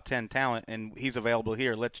guy's a top 10 talent, and he's available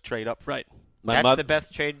here. Let's trade up. Right. That's the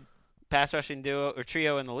best trade pass rushing duo or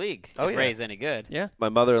trio in the league. If Ray's any good. Yeah. My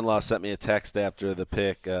mother-in-law sent me a text after the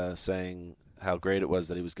pick saying how great it was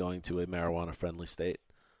that he was going to a marijuana-friendly state.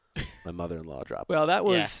 My mother-in-law dropped. Well, that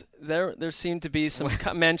was there seemed to be some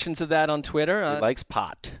mentions of that on Twitter. He likes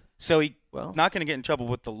pot. So not going to get in trouble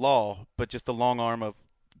with the law, but just the long arm of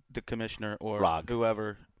the commissioner or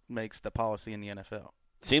whoever makes the policy in the NFL.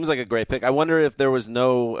 Seems like a great pick. I wonder if there was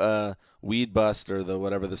no weed bust or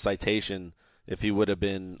the citation, if he would have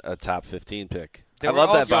been a top 15 pick. I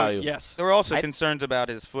love that value. Yes. There were also concerns about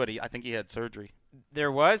his foot. I think he had surgery.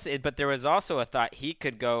 There was, but there was also a thought he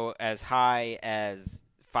could go as high as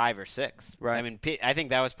 5 or 6. Right. I mean, I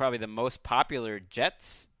think that was probably the most popular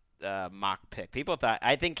Jets mock pick. People thought,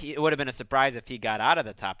 I think it would have been a surprise if he got out of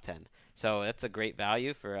the top 10. So that's a great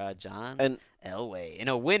value for John and Elway in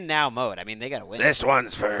a win-now mode. I mean, they got to win. This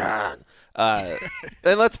one's for John.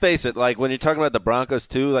 And let's face it, like when you're talking about the Broncos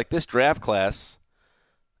too, like this draft class,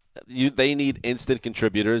 they need instant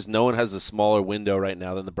contributors. No one has a smaller window right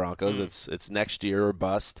now than the Broncos. It's next year or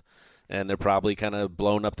bust. And they're probably kind of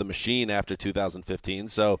blown up the machine after 2015.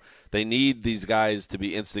 So they need these guys to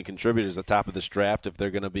be instant contributors at the top of this draft if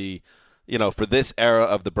they're going to be, for this era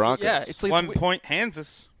of the Broncos. Yeah, it's like 1 point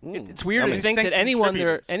Kansas. It's weird to think that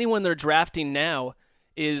anyone they're drafting now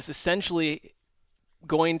is essentially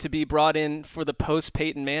going to be brought in for the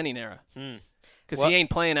post-Peyton Manning era. Because he ain't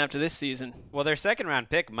playing after this season. Well, their second-round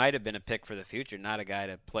pick might have been a pick for the future, not a guy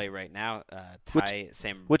to play right now.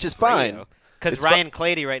 Which is fine. Because Ryan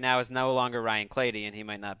Clady right now is no longer Ryan Clady, and he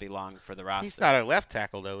might not be long for the roster. He's not a left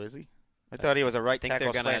tackle, though, is he? I thought he was a right tackle / guard. I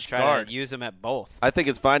think they're going to try to use him at both. I think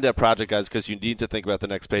it's fine to have project guys because you need to think about the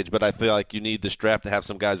next page, but I feel like you need this draft to have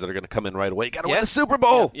some guys that are going to come in right away. You got to win the Super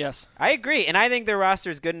Bowl. Yes. I agree, and I think their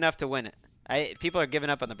roster is good enough to win it. People are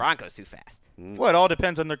giving up on the Broncos too fast. Well, it all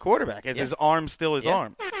depends on their quarterback. Is his arm still his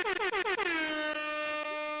arm?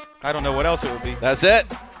 I don't know what else it would be. That's it.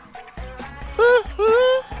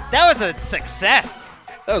 That was a success.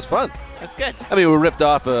 That was fun. That's good. I mean, we ripped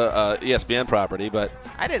off a ESPN property, but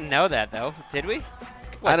I didn't know that though. Did we?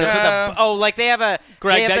 I don't know. Like they have a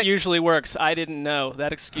Greg. That usually works. I didn't know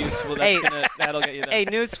that excuse. Well, that'll get you there. Hey,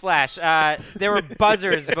 newsflash! There were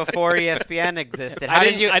buzzers before ESPN existed. I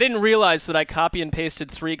didn't realize that I copy and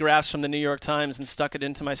pasted 3 graphs from the New York Times and stuck it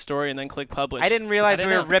into my story and then click publish. I didn't realize we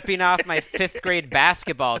were ripping off my 5th grade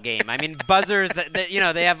basketball game. I mean, buzzers.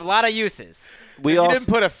 They have a lot of uses. You didn't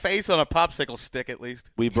put a face on a popsicle stick, at least.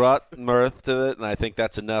 We brought mirth to it, and I think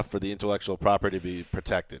that's enough for the intellectual property to be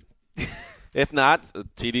protected. If not,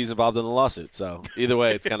 TD's involved in the lawsuit. So either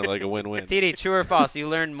way, it's kind of like a win-win. TD, true or false? You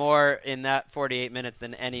learned more in that 48 minutes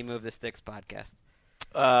than any Move the Sticks podcast.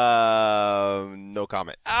 No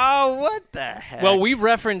comment. Oh, what the heck? Well, we've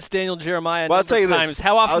referenced Daniel Jeremiah a number of times.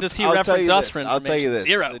 How often does he reference us for information? I'll tell you this.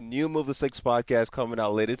 0. The new Move the Sticks podcast coming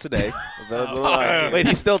out later today. Wait,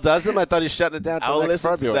 he still does them? I thought he's shutting it down until next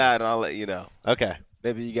February. I'll listen to that, and I'll let you know. Okay.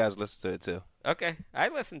 Maybe you guys listen to it, too. Okay. I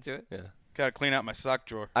listened to it. Yeah. Got to clean out my sock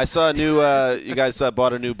drawer. I saw a new, you guys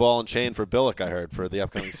bought a new ball and chain for Billick, I heard, for the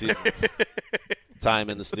upcoming season. Time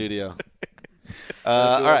in the studio.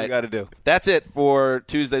 All right. We got to do. That's it for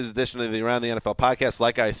Tuesday's edition of the Around the NFL podcast.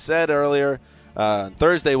 Like I said earlier,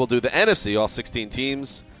 Thursday we'll do the NFC, all 16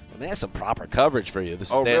 teams. And they have some proper coverage for you.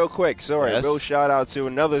 Real quick. Sorry. Yes. Real shout-out to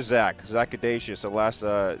another Zach Adacious, the last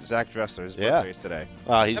Zach Dressler. His birthday is today.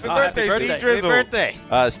 Happy birthday, Happy birthday.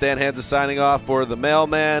 Stan Hands is signing off for the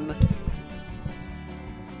mailman.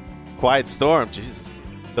 Quiet Storm, Jesus.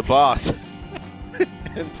 The boss.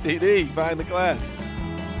 And TD, find the class.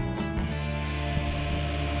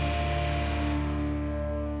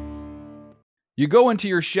 You go into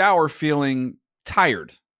your shower feeling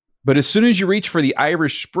tired, but as soon as you reach for the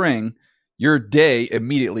Irish Spring, your day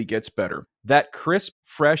immediately gets better. That crisp,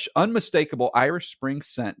 fresh, unmistakable Irish Spring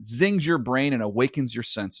scent zings your brain and awakens your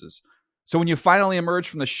senses. So when you finally emerge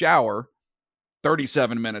from the shower,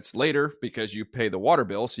 37 minutes later, because you pay the water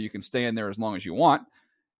bill so you can stay in there as long as you want,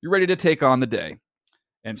 you're ready to take on the day.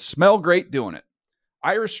 And smell great doing it.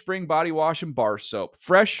 Irish Spring Body Wash and Bar Soap.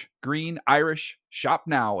 Fresh, green, Irish. Shop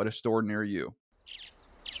now at a store near you.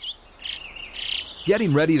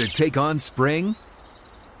 Getting ready to take on spring?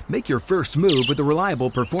 Make your first move with the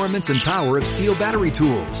reliable performance and power of Steel battery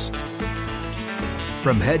tools.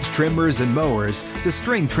 From hedge trimmers and mowers to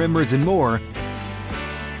string trimmers and more,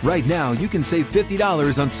 right now you can save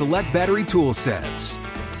 $50 on select battery tool sets.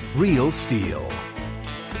 Real Steel.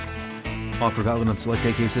 Offer valid on select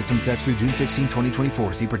AK system sets through June 16,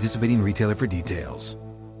 2024. See participating retailer for details.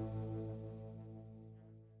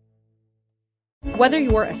 Whether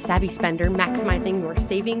you're a savvy spender maximizing your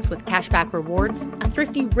savings with cashback rewards, a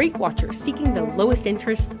thrifty rate watcher seeking the lowest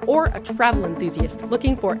interest, or a travel enthusiast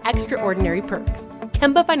looking for extraordinary perks,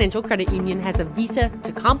 Kemba Financial Credit Union has a visa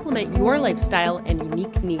to complement your lifestyle and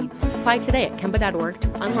unique needs. Apply today at Kemba.org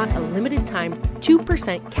to unlock a limited time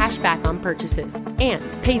 2% cash back on purchases and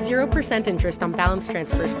pay 0% interest on balance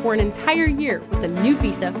transfers for an entire year with a new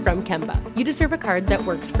visa from Kemba. You deserve a card that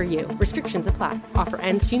works for you. Restrictions apply. Offer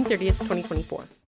ends June 30th, 2024.